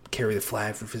still carry the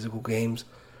flag for physical games,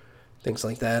 things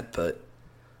like that. But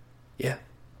yeah,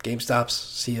 GameStop's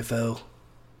CFO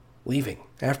leaving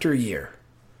after a year.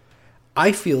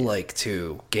 I feel like,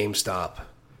 too, GameStop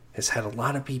has had a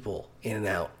lot of people in and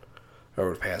out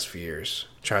over the past few years,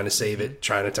 trying to save it,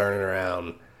 trying to turn it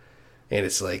around. And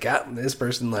it's like, this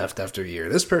person left after a year.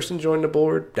 This person joined the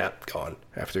board, gone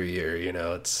after a year. You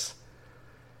know,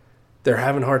 they're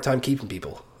having a hard time keeping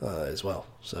people as well.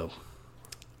 So,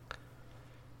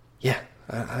 yeah,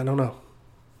 I don't know.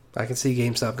 I can see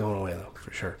GameStop going away, though,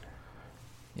 for sure.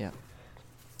 Yeah.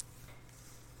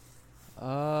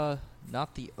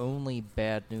 Not the only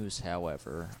bad news,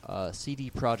 however.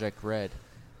 CD Projekt Red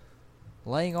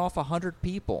laying off 100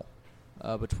 people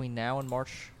between now and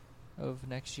March of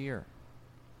next year.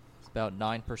 It's about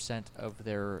 9% of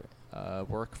their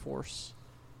workforce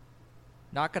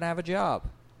not going to have a job.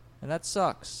 And that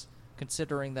sucks,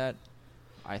 considering that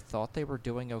I thought they were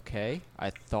doing okay. I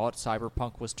thought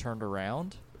Cyberpunk was turned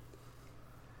around.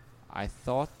 I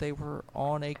thought they were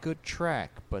on a good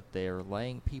track, but they're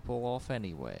laying people off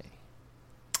anyway.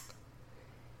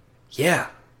 Yeah,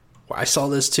 I saw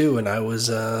this too, and I was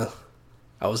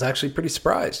actually pretty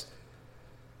surprised.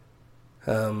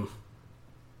 If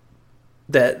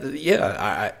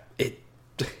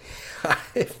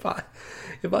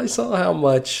I saw how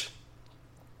much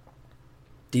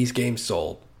these games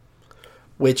sold,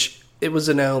 which it was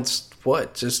announced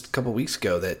just a couple weeks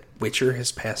ago that Witcher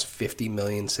has passed 50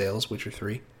 million sales, Witcher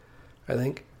 3, I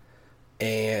think,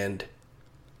 and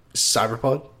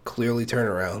Cyberpunk clearly turned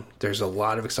around. There's a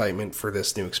lot of excitement for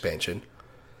this new expansion.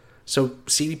 So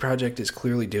CD Projekt is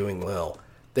clearly doing well.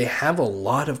 They have a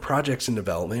lot of projects in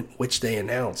development, which they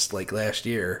announced like last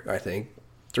year, I think,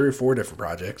 3 or 4 different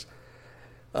projects.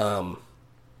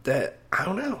 That, I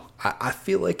don't know. I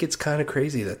feel like it's kind of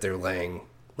crazy that they're laying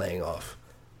off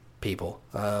people.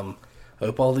 I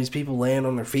hope all these people land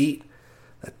on their feet.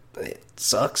 It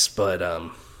sucks, but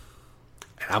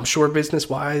I'm sure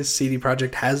business-wise, CD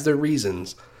Projekt has their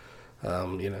reasons.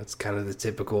 It's kind of the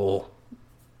typical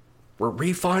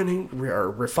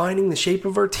refining the shape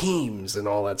of our teams and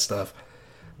all that stuff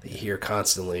that you hear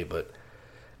constantly. But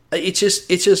it's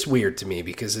just weird to me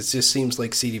because it just seems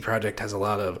like CD Projekt has a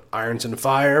lot of irons in the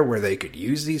fire where they could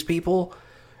use these people,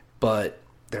 but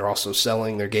they're also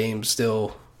selling their games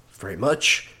still very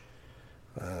much.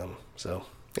 So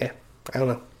yeah, I don't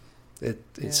know.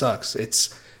 It sucks. It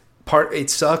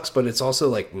sucks, but it's also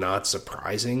like not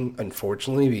surprising,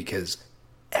 unfortunately, because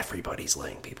everybody's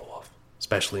laying people off,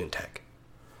 especially in tech.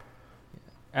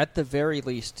 At the very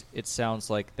least, it sounds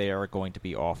like they are going to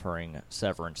be offering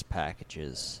severance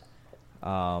packages.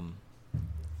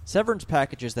 Severance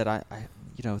packages that I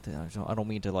don't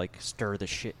mean to like stir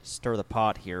the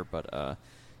pot here, but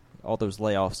all those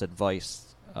layoffs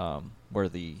advice where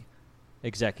the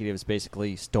executives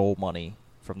basically stole money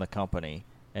from the company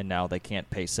and now they can't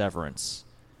pay severance.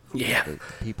 Yeah, the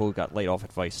people who got laid off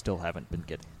advice still haven't been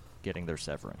getting their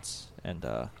severance, and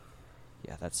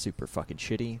yeah, that's super fucking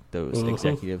shitty. Those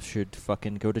executives should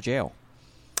fucking go to jail.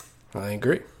 I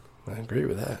agree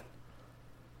with that.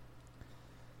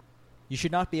 You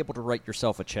should not be able to write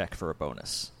yourself a check for a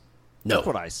bonus. No. That's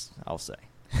what I'll say.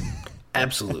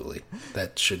 Absolutely.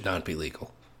 That should not be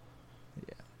legal.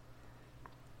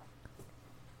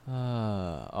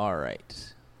 Yeah. All right.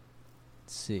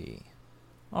 Let's see.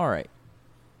 All right.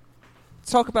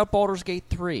 Let's talk about Baldur's Gate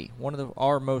 3, one of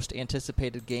our most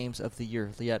anticipated games of the year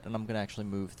yet, and I'm going to actually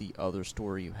move the other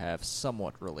story you have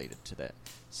somewhat related to that.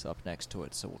 It's up next to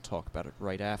it, so we'll talk about it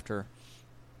right after.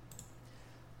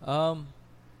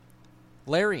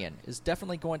 Larian is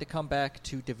definitely going to come back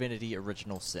to Divinity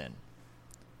Original Sin.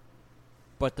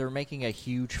 But they're making a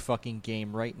huge fucking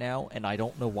game right now, and I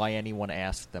don't know why anyone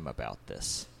asked them about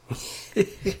this.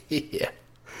 Yeah.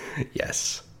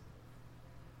 Yes.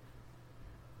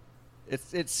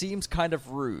 It seems kind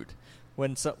of rude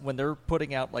when they're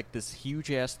putting out like this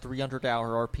huge-ass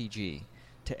 300-hour RPG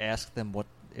to ask them what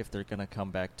if they're going to come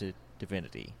back to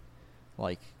Divinity.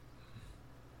 Like,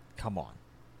 come on.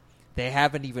 They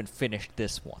haven't even finished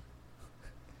this one.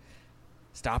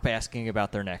 Stop asking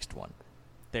about their next one.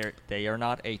 They are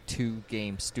not a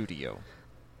 2-game studio.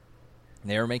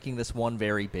 They are making this one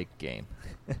very big game.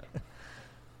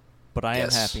 But I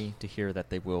am happy to hear that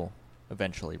they will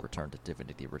eventually return to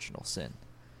Divinity Original Sin.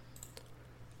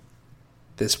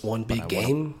 This one big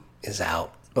game is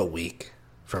out a week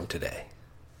from today.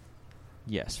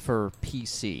 Yes, for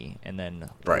PC, and then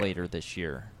later this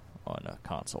year on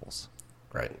consoles.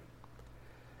 Right.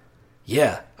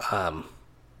 Yeah, I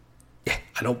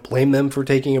don't blame them for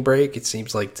taking a break. It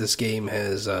seems like this game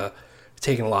has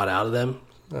taken a lot out of them,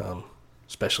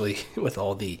 especially with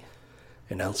all the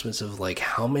announcements of like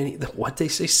how many, what they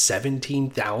say,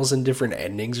 17,000 different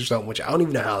endings or something, which I don't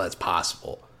even know how that's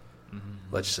possible. Mm-hmm.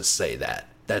 Let's just say that.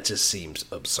 That just seems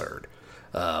absurd.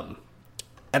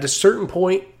 At a certain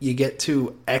point, you get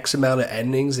to X amount of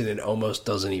endings and it almost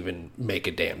doesn't even make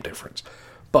a damn difference.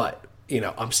 But,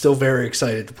 I'm still very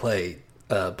excited to play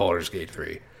Baldur's Gate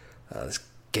 3. This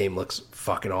game looks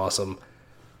fucking awesome.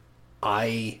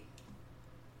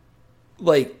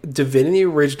 Divinity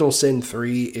Original Sin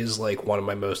 3 is like one of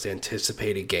my most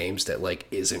anticipated games that like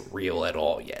isn't real at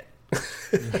all yet.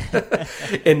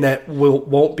 And that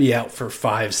won't be out for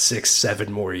 5, 6,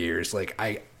 7 more years. Like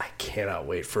I cannot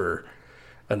wait for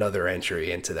another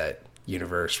entry into that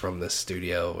universe from this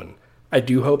studio, and I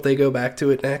do hope they go back to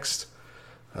it next.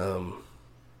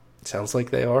 Sounds like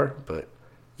they are, but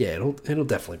yeah, it'll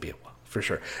definitely be a while for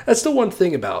sure. That's the one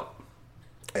thing about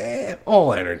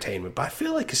all entertainment, but I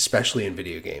feel like especially in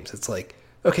video games, it's like,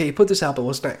 okay, you put this out, but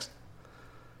what's next?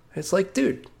 It's like,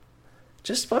 dude,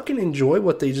 just fucking enjoy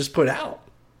what they just put out.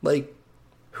 Like,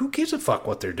 who gives a fuck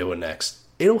what they're doing next?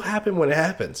 It'll happen when it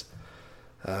happens.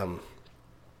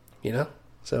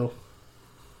 So,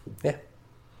 yeah.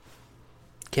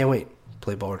 Can't wait.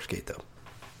 Play Baldur's Gate, though.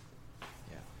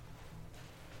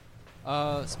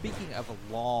 Yeah. Speaking of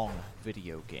long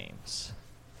video games,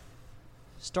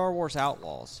 Star Wars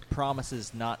Outlaws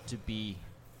promises not to be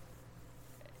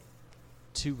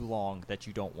too long that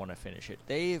you don't want to finish it.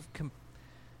 They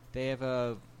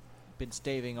have been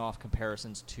staving off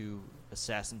comparisons to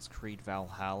Assassin's Creed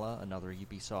Valhalla, another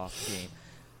Ubisoft game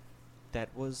that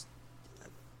was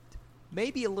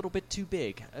maybe a little bit too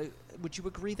big. Would you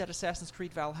agree that Assassin's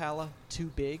Creed Valhalla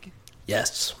too big?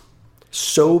 Yes.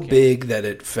 So big that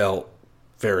it felt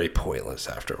very pointless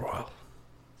after a while.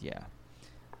 Yeah.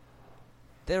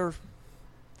 The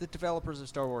developers of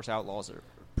Star Wars Outlaws are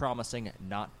promising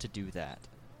not to do that,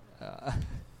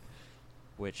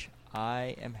 which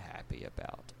I am happy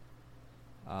about.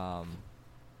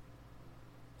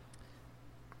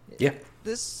 Yeah.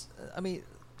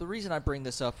 the reason I bring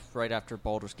this up right after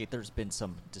Baldur's Gate, there's been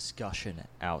some discussion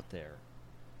out there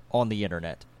on the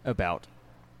internet about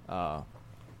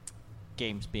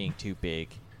games being too big.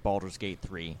 Baldur's Gate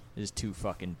 3 is too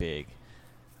fucking big.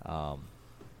 I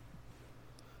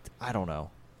don't know.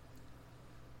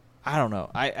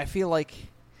 I feel like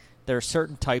there are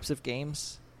certain types of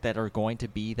games that are going to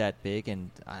be that big,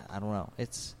 and I don't know.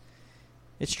 It's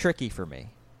tricky for me.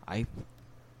 I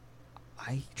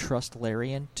trust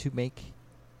Larian to make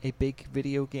a big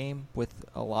video game with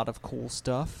a lot of cool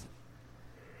stuff.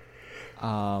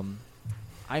 I'm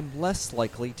less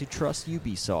likely to trust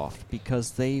Ubisoft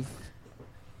because they've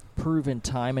proven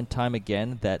time and time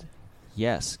again that,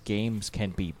 yes, games can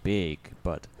be big,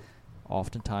 but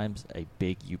oftentimes a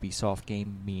big Ubisoft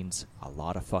game means a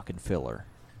lot of fucking filler.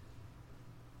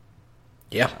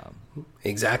 Yeah,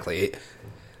 exactly.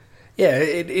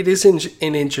 It is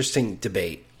an interesting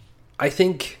debate. I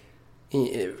think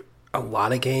a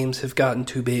lot of games have gotten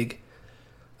too big,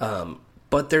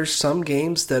 but there's some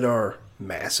games that are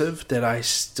massive that I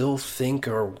still think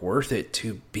are worth it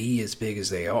to be as big as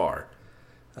they are.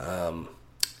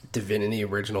 Divinity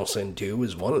Original Sin 2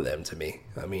 is one of them to me.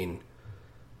 I mean,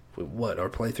 our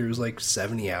playthrough was like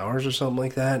 70 hours or something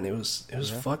like that, and it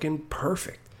was fucking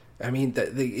perfect. I mean,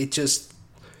 it just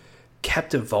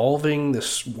kept evolving.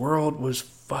 This world was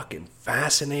fucking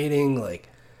fascinating. Like,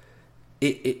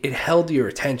 it held your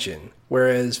attention.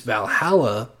 Whereas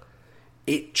Valhalla,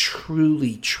 it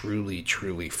truly, truly,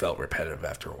 truly felt repetitive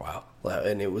after a while.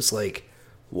 And it was like,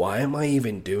 why am I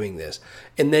even doing this?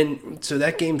 And then, so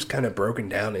that game's kind of broken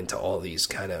down into all these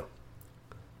kind of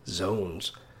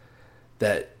zones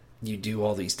that you do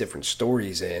all these different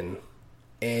stories in.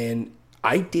 And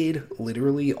I did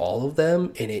literally all of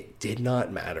them, and it did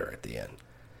not matter at the end.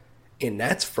 And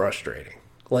that's frustrating.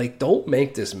 Like, don't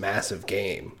make this massive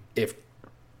game if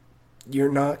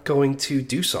you're not going to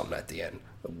do something at the end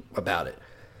about it.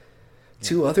 Yeah.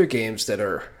 Two other games that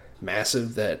are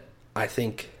massive that I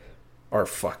think are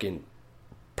fucking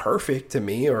perfect to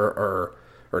me, or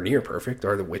near perfect,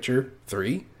 are The Witcher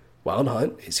 3. Wild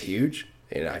Hunt is huge,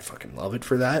 and I fucking love it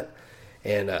for that.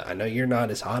 And I know you're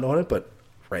not as hot on it, but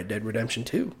Red Dead Redemption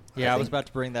 2. Yeah, I was about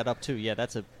to bring that up too. Yeah,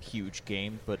 that's a huge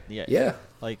game, but yeah.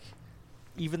 Like,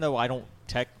 even though I don't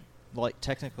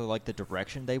technically like the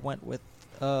direction they went with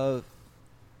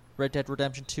Red Dead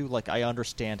Redemption 2, like, I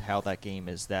understand how that game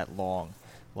is that long.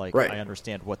 Like, right. I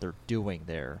understand what they're doing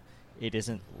there. It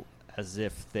isn't as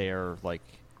if they're, like,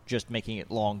 just making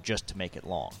it long just to make it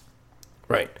long.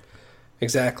 Right.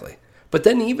 Exactly. But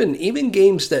then even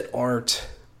games that aren't,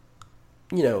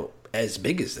 as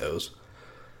big as those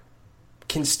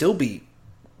can still be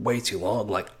way too long.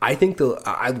 Like, I think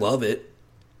I love it,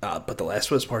 but The Last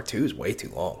of Us Part 2 is way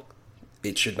too long.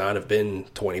 It should not have been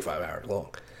 25 hours long.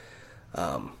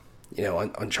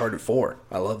 Uncharted 4,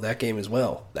 I love that game as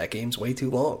well. That game's way too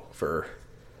long for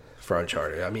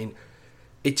Uncharted. I mean,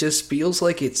 it just feels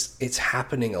like it's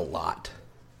happening a lot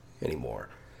anymore.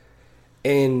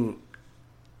 And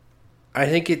I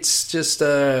think it's just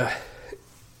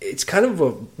it's kind of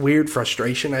a weird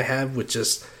frustration I have with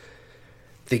just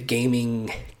the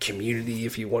gaming community,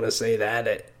 if you want to say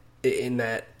that, in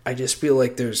that I just feel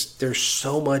like there's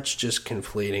so much just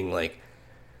conflating, like,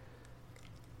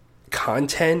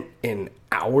 content and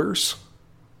hours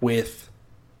with,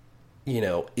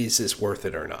 is this worth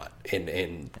it or not,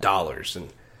 and dollars.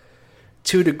 And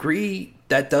to a degree,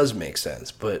 that does make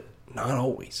sense, but not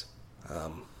always.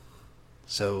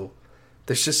 So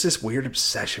there's just this weird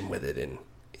obsession with it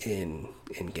in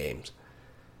games.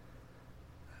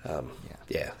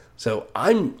 Yeah. So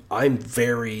I'm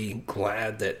very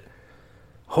glad that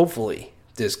hopefully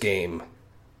this game,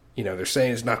 they're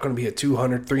saying it's not going to be a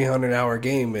 200, 300 hour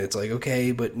game. And it's like,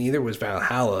 okay, but neither was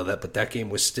Valhalla. But that game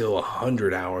was still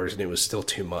 100 hours, and it was still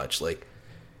too much. Like,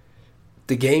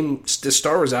 the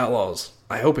Star Wars Outlaws,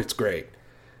 I hope it's great.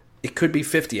 It could be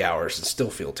 50 hours and still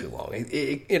feel too long.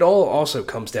 It all also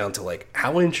comes down to, like,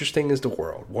 how interesting is the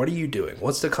world? What are you doing?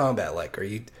 What's the combat like?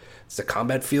 Does the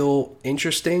combat feel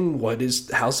interesting?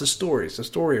 How's the story? Is the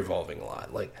story evolving a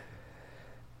lot? Like,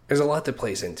 there's a lot that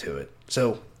plays into it.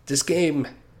 So this game,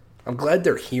 I'm glad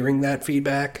they're hearing that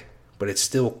feedback, but it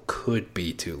still could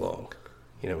be too long.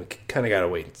 We kind of got to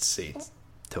wait and see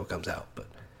until it comes out. But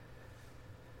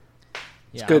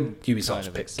it's good. Ubisoft's kind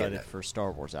of excited for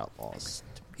Star Wars Outlaws.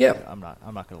 Yeah, I'm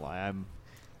not gonna lie.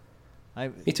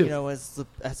 Me too. As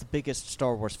the biggest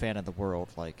Star Wars fan in the world,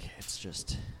 like, it's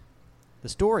just the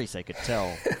stories they could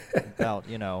tell about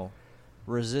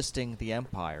resisting the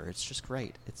Empire. It's just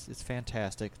great. It's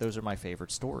fantastic. Those are my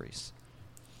favorite stories.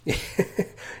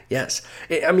 Yes,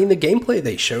 I mean, the gameplay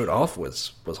they showed off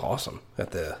was awesome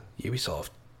at the Ubisoft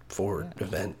Forward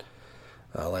event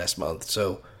last month.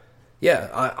 So,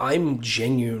 yeah, I'm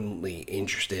genuinely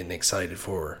interested and excited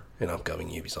for an upcoming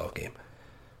Ubisoft game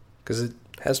because it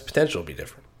has potential to be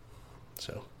different.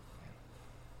 So,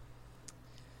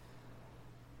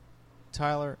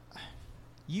 Tyler,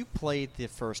 you played the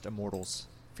first Immortals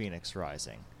Phoenix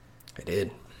Rising. I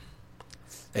did.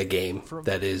 A game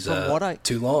that is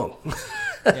too long.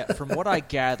 Yeah, from what I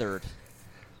gathered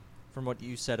from what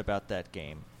you said about that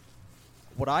game,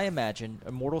 what I imagine,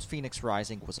 Immortals Phoenix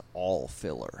Rising was all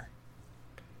filler.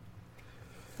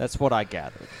 That's what I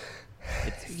gathered.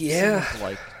 It seemed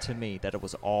like to me that it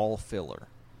was all filler.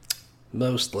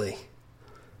 Mostly.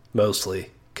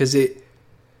 Because it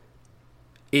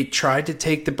tried to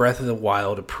take the Breath of the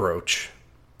Wild approach.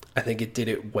 I think it did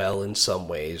it well in some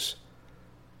ways,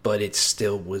 but it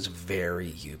still was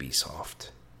very Ubisoft.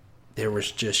 There was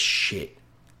just shit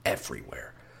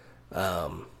everywhere.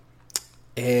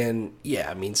 And yeah,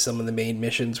 I mean, some of the main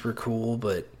missions were cool,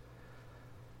 but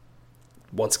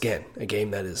once again, a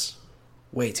game that is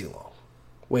way too long.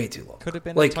 Way too long. Could have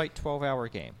been a tight 12-hour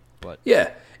game, but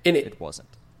yeah, and it wasn't.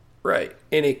 Right.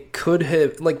 And it could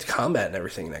have, like, the combat and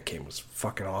everything in that game was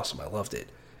fucking awesome. I loved it.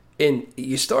 And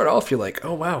you start off, you're like,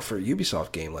 oh, wow, for a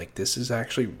Ubisoft game, like, this is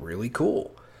actually really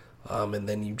cool. And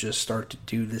then you just start to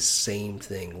do the same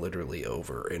thing literally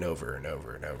over and over and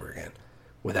over and over again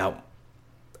without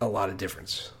a lot of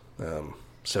difference.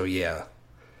 So, yeah.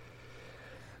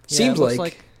 Seems it looks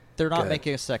like they're not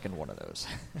making a second one of those.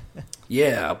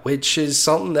 Yeah, which is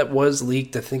something that was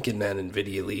leaked, I think, in that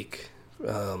NVIDIA leak.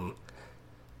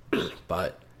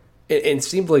 But it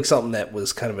seemed like something that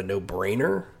was kind of a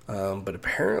no-brainer. But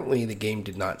apparently the game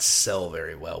did not sell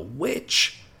very well,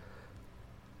 which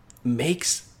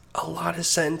makes a lot of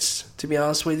sense, to be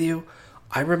honest with you.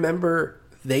 I remember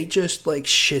they just, like,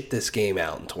 shit this game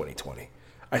out in 2020.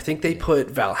 I think they put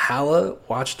Valhalla,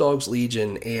 Watch Dogs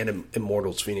Legion, and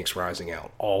Immortals Phoenix Rising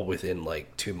out all within,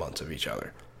 like, 2 months of each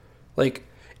other. Like,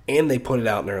 and they put it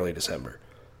out in early December.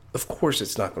 Of course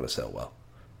it's not going to sell well.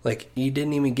 Like, you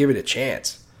didn't even give it a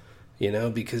chance, you know,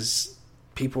 because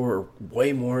people were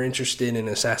way more interested in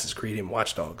Assassin's Creed and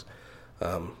Watch Dogs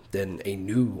than a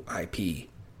new IP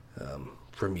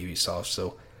from Ubisoft.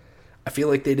 So I feel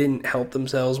like they didn't help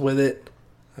themselves with it.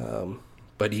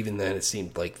 But even then, it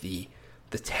seemed like the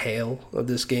tail of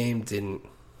this game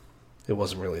it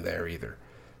wasn't really there either.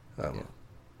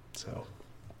 So.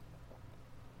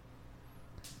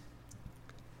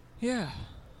 Yeah.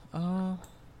 I'm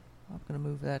going to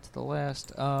move that to the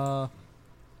last.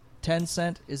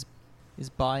 Tencent is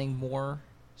buying more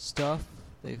stuff.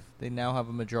 They now have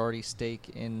a majority stake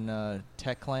in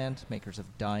Techland, makers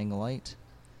of Dying Light.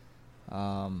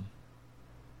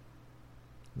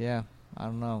 Yeah, I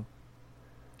don't know.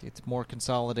 It's more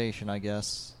consolidation, I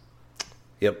guess.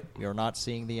 Yep. You're not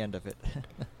seeing the end of it.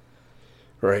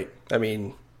 Right. I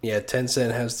mean, yeah,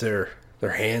 Tencent has their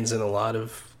hands in a lot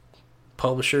of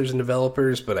publishers and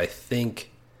developers, but I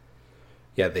think,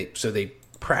 yeah, they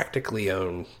practically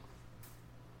own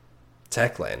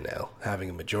Techland now, having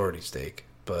a majority stake.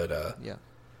 But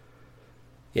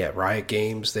yeah, Riot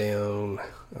Games they own.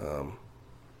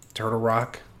 Turtle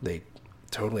Rock they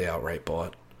totally outright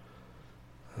bought.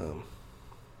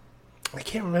 I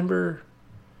can't remember.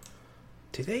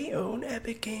 Do they own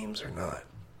Epic Games or not?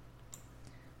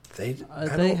 They have I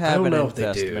don't an know if they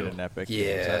investment do. in Epic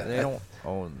Yeah, Games. They don't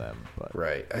own them, but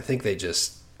right. I think they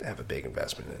just have a big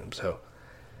investment in them. So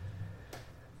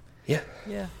yeah.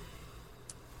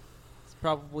 It's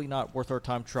probably not worth our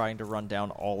time trying to run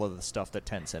down all of the stuff that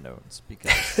Tencent owns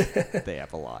because they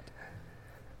have a lot.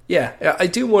 Yeah, I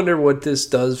do wonder what this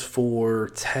does for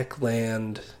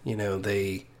Techland. You know,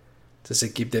 does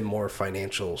it give them more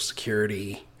financial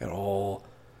security at all?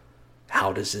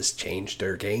 How does this change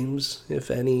their games,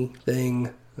 if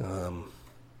anything? Yeah,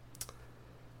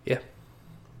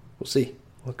 we'll see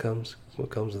what comes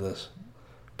of this.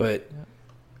 But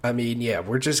I mean, yeah,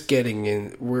 we're just getting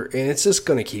in. And it's just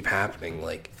gonna keep happening.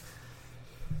 Like,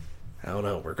 I don't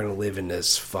know. We're gonna live in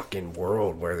this fucking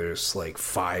world where there's like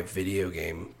 5 video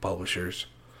game publishers.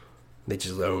 They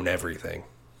just own everything,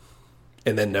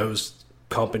 and then those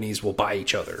companies will buy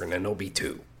each other, and then there'll be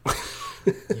 2.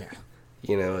 Yeah,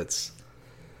 you know, it's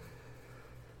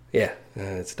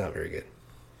not very good.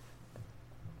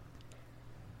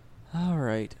 All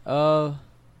right.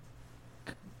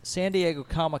 San Diego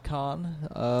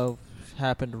Comic-Con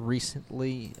happened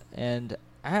recently, and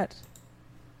at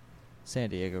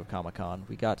San Diego Comic-Con,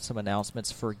 we got some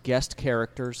announcements for guest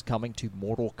characters coming to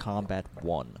Mortal Kombat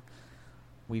 1.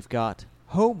 We've got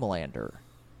Homelander,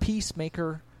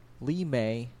 Peacemaker, Lee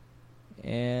May,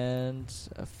 and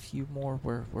a few more.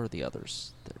 Where are the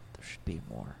others? There should be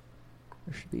more.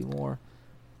 There should be more.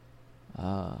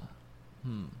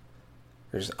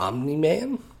 There's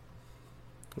Omni-Man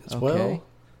as well.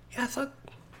 Yeah, I thought...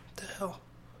 the hell?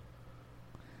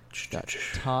 Got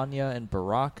Tanya and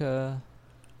Baraka.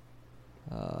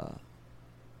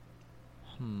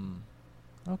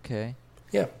 Okay.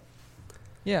 Yeah.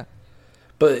 Yeah.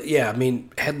 But, yeah, I mean,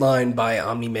 headlined by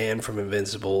Omni-Man from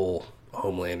Invincible,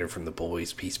 Homelander from The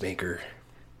Boys, Peacemaker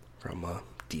from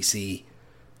DC.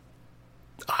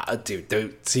 Dude,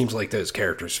 it seems like those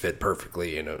characters fit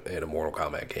perfectly in a Mortal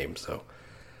Kombat game, so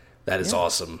that is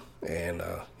awesome. And,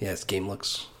 yeah, this game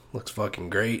looks fucking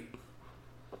great.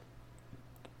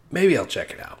 Maybe I'll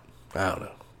check it out. I don't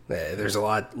know. There's a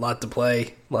lot to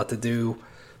play, a lot to do,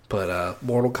 but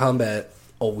Mortal Kombat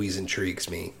always intrigues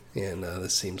me, and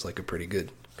this seems like a pretty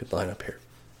good lineup here.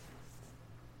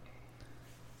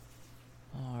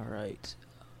 All right.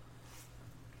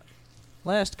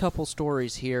 Last couple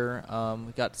stories here.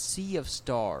 We got Sea of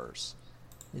Stars.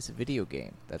 It's a video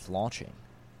game that's launching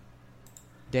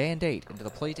day and date into the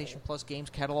PlayStation Plus games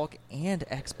catalog and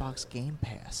Xbox Game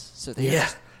Pass. So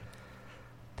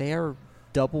they are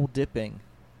double dipping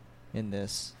in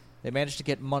this. They managed to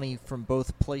get money from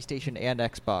both PlayStation and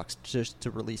Xbox just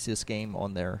to release this game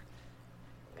on their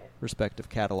respective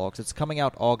catalogs. It's coming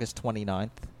out August 29th.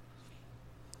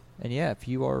 And yeah, if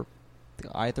you are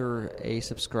either a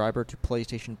subscriber to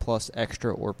PlayStation Plus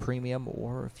Extra or Premium,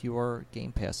 or if you are a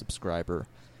Game Pass subscriber,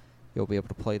 you'll be able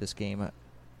to play this game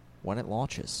when it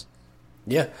launches.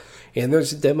 Yeah, and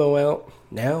there's a demo out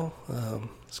now.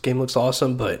 This game looks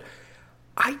awesome, but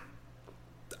I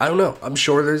don't know. I'm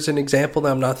sure there's an example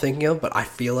that I'm not thinking of, but I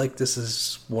feel like this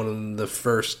is one of the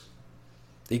first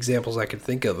examples I could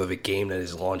think of a game that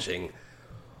is launching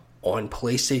on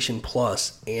PlayStation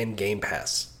Plus and Game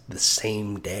Pass the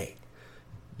same day.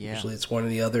 Yeah. Usually it's one or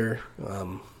the other.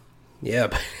 Yeah,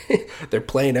 but they're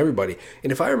playing everybody.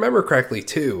 And if I remember correctly,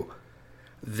 too,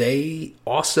 they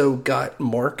also got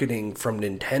marketing from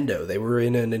Nintendo. They were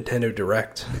in a Nintendo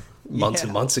Direct months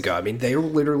and months ago. I mean, they were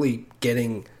literally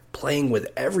playing with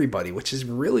everybody, which is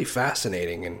really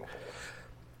fascinating and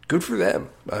good for them.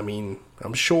 I mean,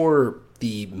 I'm sure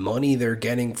the money they're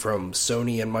getting from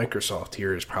Sony and Microsoft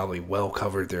here has probably well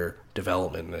covered their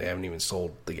development. They haven't even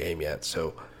sold the game yet,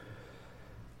 so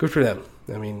good for them.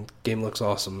 I mean, game looks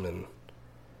awesome, and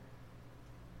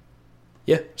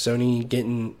yeah, Sony,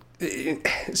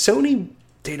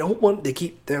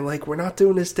 they're like, we're not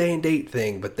doing this day and date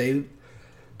thing, but they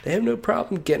have no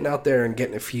problem getting out there and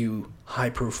getting a few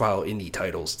high-profile indie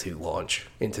titles to launch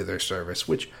into their service,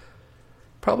 which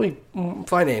probably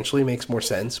financially makes more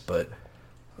sense, but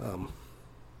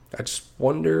I just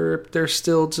wonder if they're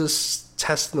still just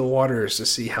testing the waters to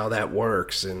see how that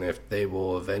works, and if they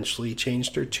will eventually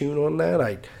change their tune on that.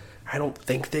 I don't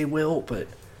think they will, but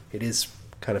it is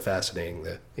kind of fascinating,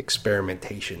 the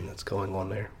experimentation that's going on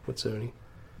there with Sony.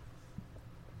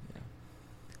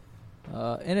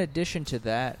 In addition to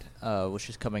that, which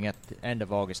is coming at the end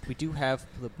of August, we do have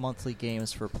the monthly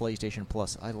games for PlayStation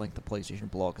Plus. I like the PlayStation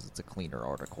blog because it's a cleaner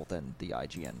article than the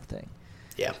IGN thing.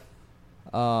 Yeah.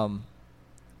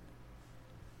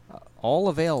 All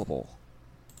available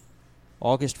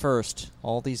August 1st,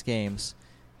 all these games.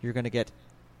 You're going to get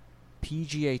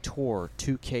PGA Tour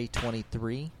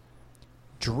 2K23,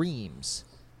 Dreams,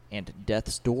 and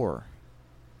Death's Door.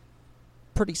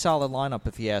 Pretty solid lineup,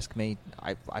 if you ask me.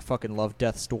 I fucking love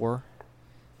Death's Door.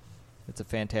 It's a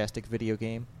fantastic video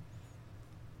game.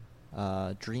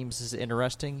 Dreams is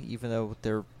interesting, even though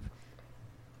they're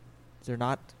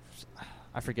not...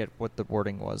 I forget what the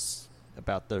wording was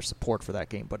about their support for that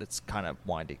game, but it's kind of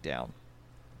winding down.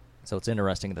 So it's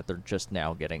interesting that they're just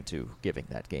now getting to giving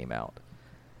that game out.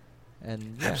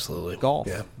 And yeah, absolutely, golf,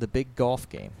 the big golf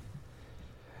game.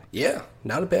 Yeah,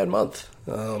 not a bad month.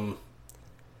 For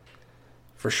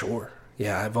sure.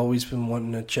 Yeah, I've always been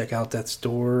wanting to check out that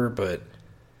store, but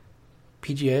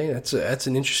PGA, that's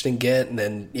an interesting get. And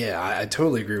then, yeah, I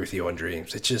totally agree with you on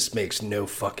Dreams. It just makes no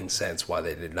fucking sense why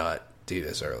they did not do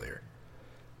this earlier.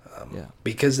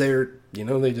 Because they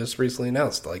just recently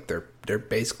announced, like, they're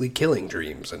basically killing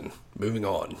Dreams and moving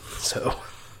on. So,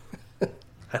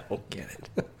 I don't get it.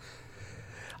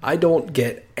 I don't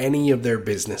get any of their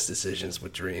business decisions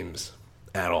with Dreams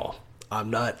at all. I'm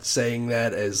not saying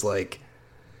that as, like,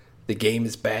 the game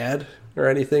is bad or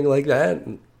anything like that,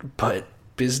 but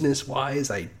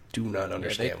business-wise, I do not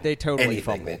understand. They totally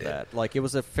fumbled that. Like, it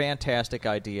was a fantastic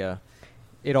idea.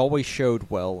 It always showed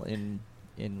well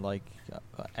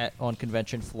on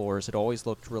convention floors. It always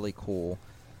looked really cool.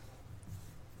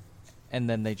 And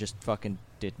then they just fucking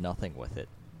did nothing with it.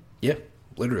 Yeah,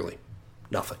 literally.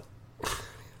 Nothing.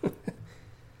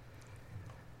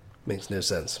 Makes no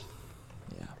sense.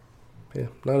 Yeah. Yeah,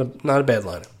 not a bad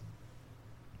lineup.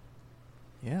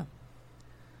 Yeah.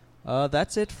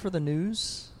 That's it for the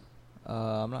news.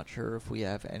 I'm not sure if we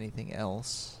have anything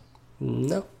else.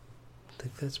 No, I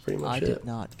think that's pretty much I it. did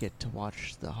not get to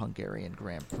watch the Hungarian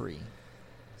Grand Prix,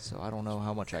 so I don't know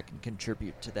how much I can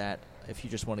contribute to that. If you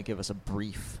just want to give us a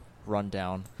brief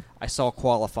rundown. I saw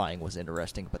qualifying was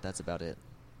interesting, but that's about it.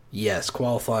 Yes,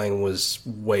 qualifying was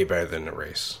way better than the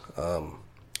race.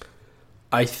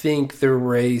 I think the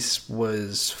race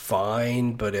was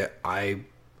fine, but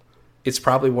it's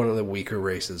probably one of the weaker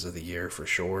races of the year for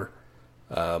sure.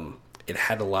 It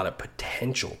had a lot of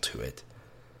potential to it,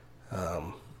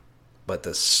 but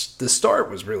the start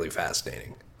was really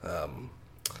fascinating.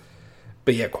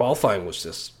 But yeah, qualifying was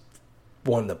just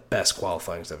one of the best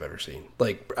qualifyings I've ever seen.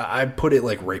 Like, I put it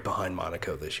like right behind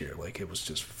Monaco this year. Like, it was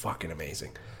just fucking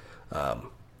amazing.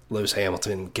 Lewis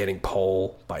Hamilton getting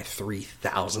pole by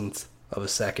 0.003 of a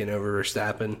second over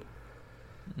Verstappen.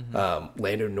 Mm-hmm.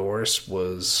 Lando Norris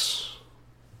was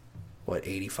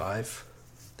 85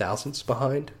 thousandths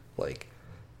behind. Like,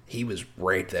 he was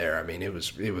right there. I mean, it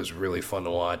was really fun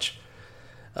to watch.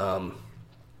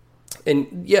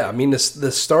 And yeah, I mean, the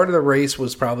start of the race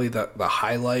was probably the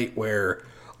highlight, where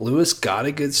Lewis got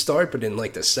a good start, but in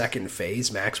like the second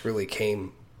phase, Max really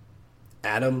came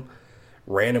at him,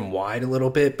 ran him wide a little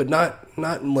bit, but not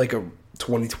in like a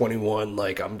 2021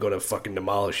 like I'm gonna fucking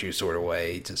demolish you sort of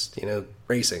way. Just,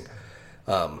 racing.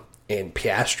 And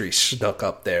Piastri snuck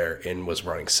up there and was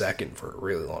running second for a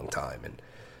really long time,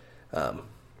 and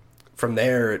from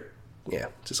there, it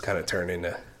just kind of turned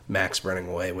into Max running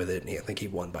away with it, and I think he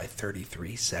won by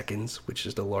 33 seconds, which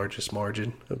is the largest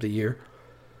margin of the year,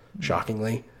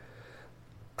 shockingly.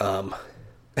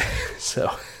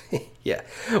 So, yeah.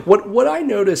 What I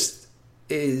noticed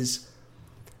is,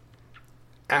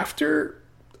 after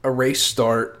a race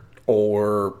start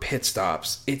or pit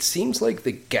stops, it seems like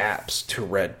the gaps to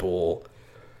Red Bull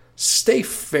stay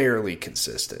fairly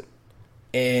consistent.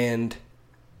 And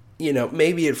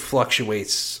maybe it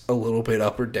fluctuates a little bit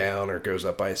up or down, or goes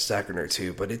up by a second or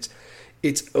two, but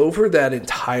it's over that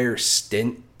entire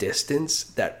stint distance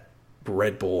that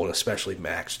Red Bull, and especially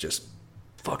Max, just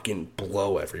fucking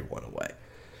blow everyone away,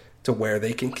 to where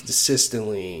they can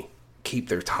consistently keep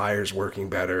their tires working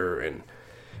better and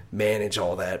manage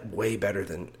all that way better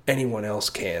than anyone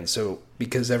else can. So,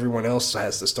 because everyone else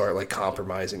has to start like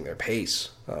compromising their pace,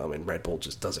 and Red Bull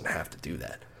just doesn't have to do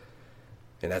that.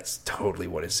 And that's totally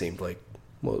what it seemed like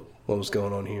what was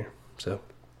going on here. So,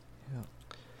 yeah.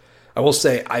 I will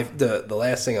say, the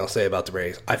last thing I'll say about the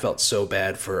race, I felt so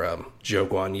bad for Zhou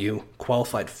Guanyu.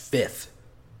 Qualified 5th,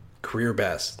 career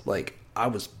best. Like, I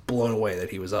was blown away that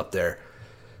he was up there.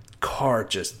 Car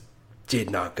just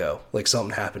did not go. Like,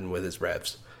 something happened with his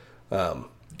revs.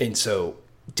 And so,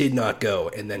 did not go.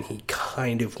 And then he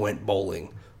kind of went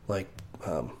bowling, like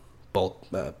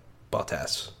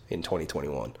Bottas in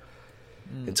 2021.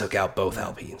 And took out both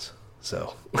Alpines.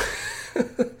 So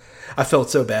I felt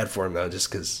so bad for him, though, just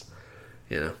because,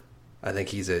 I think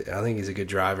he's a good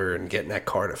driver, and getting that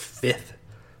car to 5th,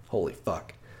 holy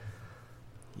fuck.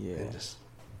 Yeah.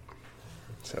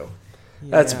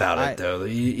 That's about it, though.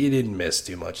 You didn't miss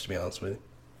too much, to be honest with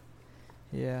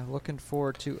you. Yeah, looking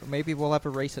forward to, maybe we'll have a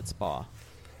race at Spa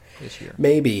this year.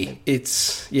 Maybe.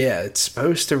 It's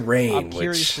supposed to rain. I'm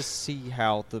curious to see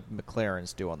how the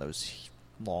McLarens do on those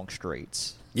long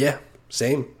straights. Yeah,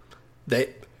 same.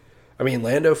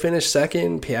 Lando finished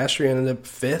second, Piastri ended up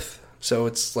 5th, so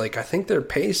it's like, I think their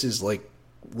pace is like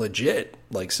legit.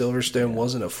 Like, Silverstone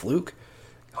wasn't a fluke.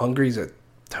 Hungary's a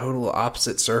total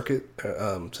opposite circuit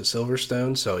to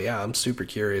Silverstone, so yeah, I'm super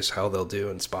curious how they'll do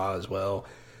in Spa as well.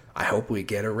 I hope we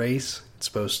get a race. It's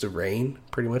supposed to rain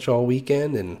pretty much all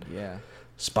weekend, and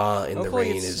Spa in the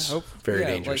rain is very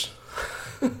dangerous.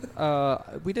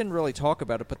 We didn't really talk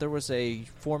about it, but there was a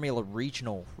Formula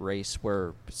Regional race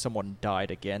where someone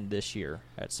died again this year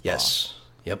at Spa. Yes.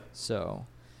 Yep. So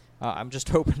I'm just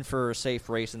hoping for a safe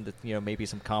race, and that, maybe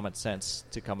some common sense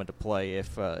to come into play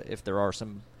if there are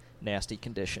some nasty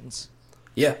conditions.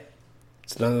 Yeah.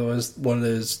 It's one of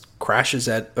those crashes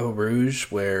at Eau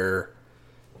Rouge where,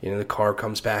 the car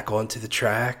comes back onto the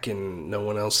track and no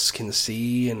one else can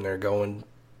see, and they're going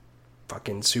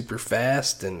fucking super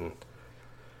fast, and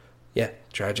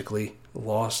tragically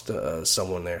lost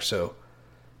someone there. So,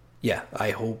 yeah,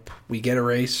 I hope we get a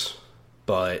race,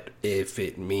 but if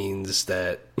it means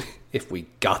that if we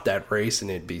got that race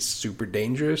and it'd be super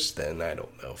dangerous, then I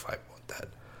don't know if I want that.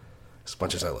 As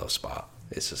much as I love Spa,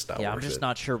 it's just not worth it. Yeah, I'm just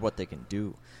not sure what they can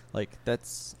do. Like,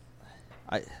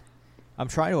 I'm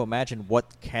trying to imagine what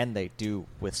can they do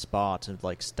with Spa to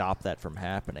like stop that from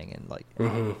happening, and like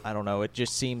I don't know. It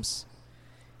just seems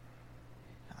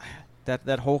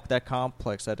that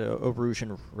complex, that Eau Rouge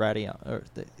and Radiant,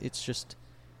 it's just,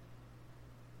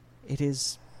 it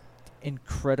is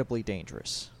incredibly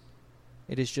dangerous.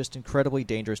 It is just incredibly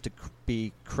dangerous to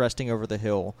be cresting over the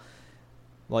hill,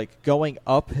 like going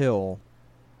uphill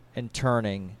and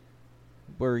turning,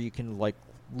 where you can like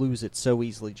lose it so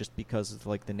easily just because of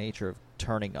like the nature of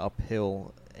turning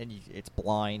uphill, and it's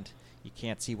blind. You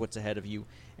can't see what's ahead of you,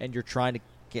 and you're trying to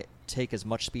take as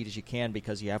much speed as you can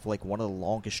because you have like one of the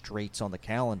longest straights on the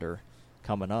calendar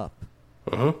coming up.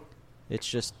 It's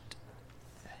just,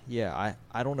 yeah,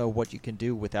 I don't know what you can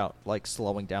do without like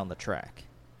slowing down the track.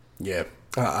 Yeah,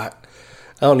 I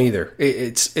don't either.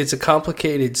 It's a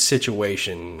complicated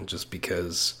situation just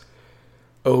because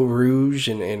Eau Rouge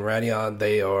and Radiant,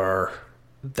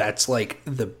 that's like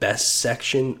the best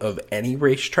section of any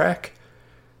racetrack,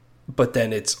 but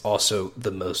then it's also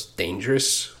the most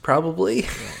dangerous, probably.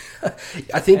 Yeah.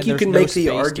 I think and you can make the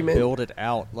argument to build it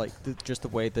out, like just the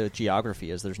way the geography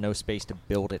is. There's no space to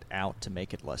build it out to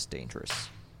make it less dangerous.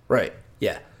 Right.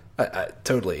 Yeah. I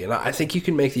totally. And I think you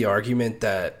can make the argument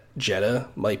that Jeddah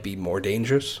might be more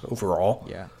dangerous overall.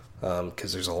 Yeah.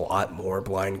 Because there's a lot more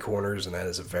blind corners, and that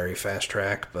is a very fast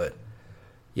track. But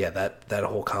yeah, that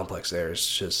whole complex there is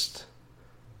just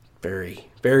very,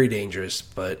 very dangerous,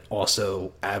 but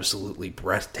also absolutely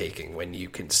breathtaking when you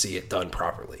can see it done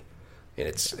properly. And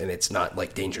it's not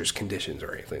like dangerous conditions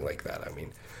or anything like that. I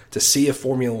mean, to see a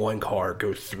Formula One car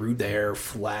go through there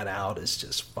flat out is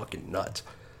just fucking nuts.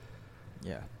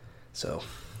 Yeah. So,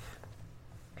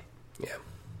 yeah,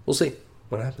 we'll see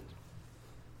what happens.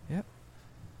 Yep.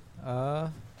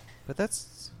 But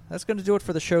that's going to do it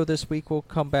for the show this week. We'll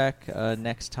come back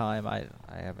next time. I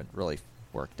haven't really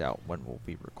worked out when we'll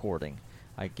be recording.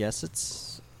 I guess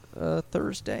it's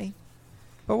Thursday,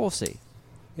 but we'll see.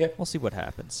 Yeah, we'll see what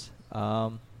happens.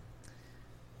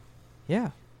 Yeah.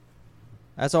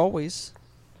 As always,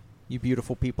 you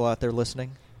beautiful people out there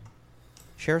listening,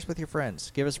 share us with your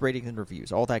friends. Give us ratings and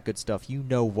reviews. All that good stuff. You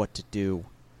know what to do.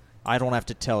 I don't have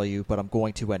to tell you, but I'm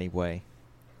going to anyway.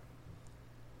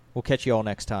 We'll catch you all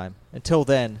next time. Until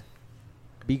then,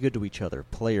 be good to each other.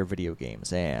 Play your video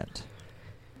games and...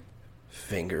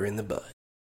 finger in the butt.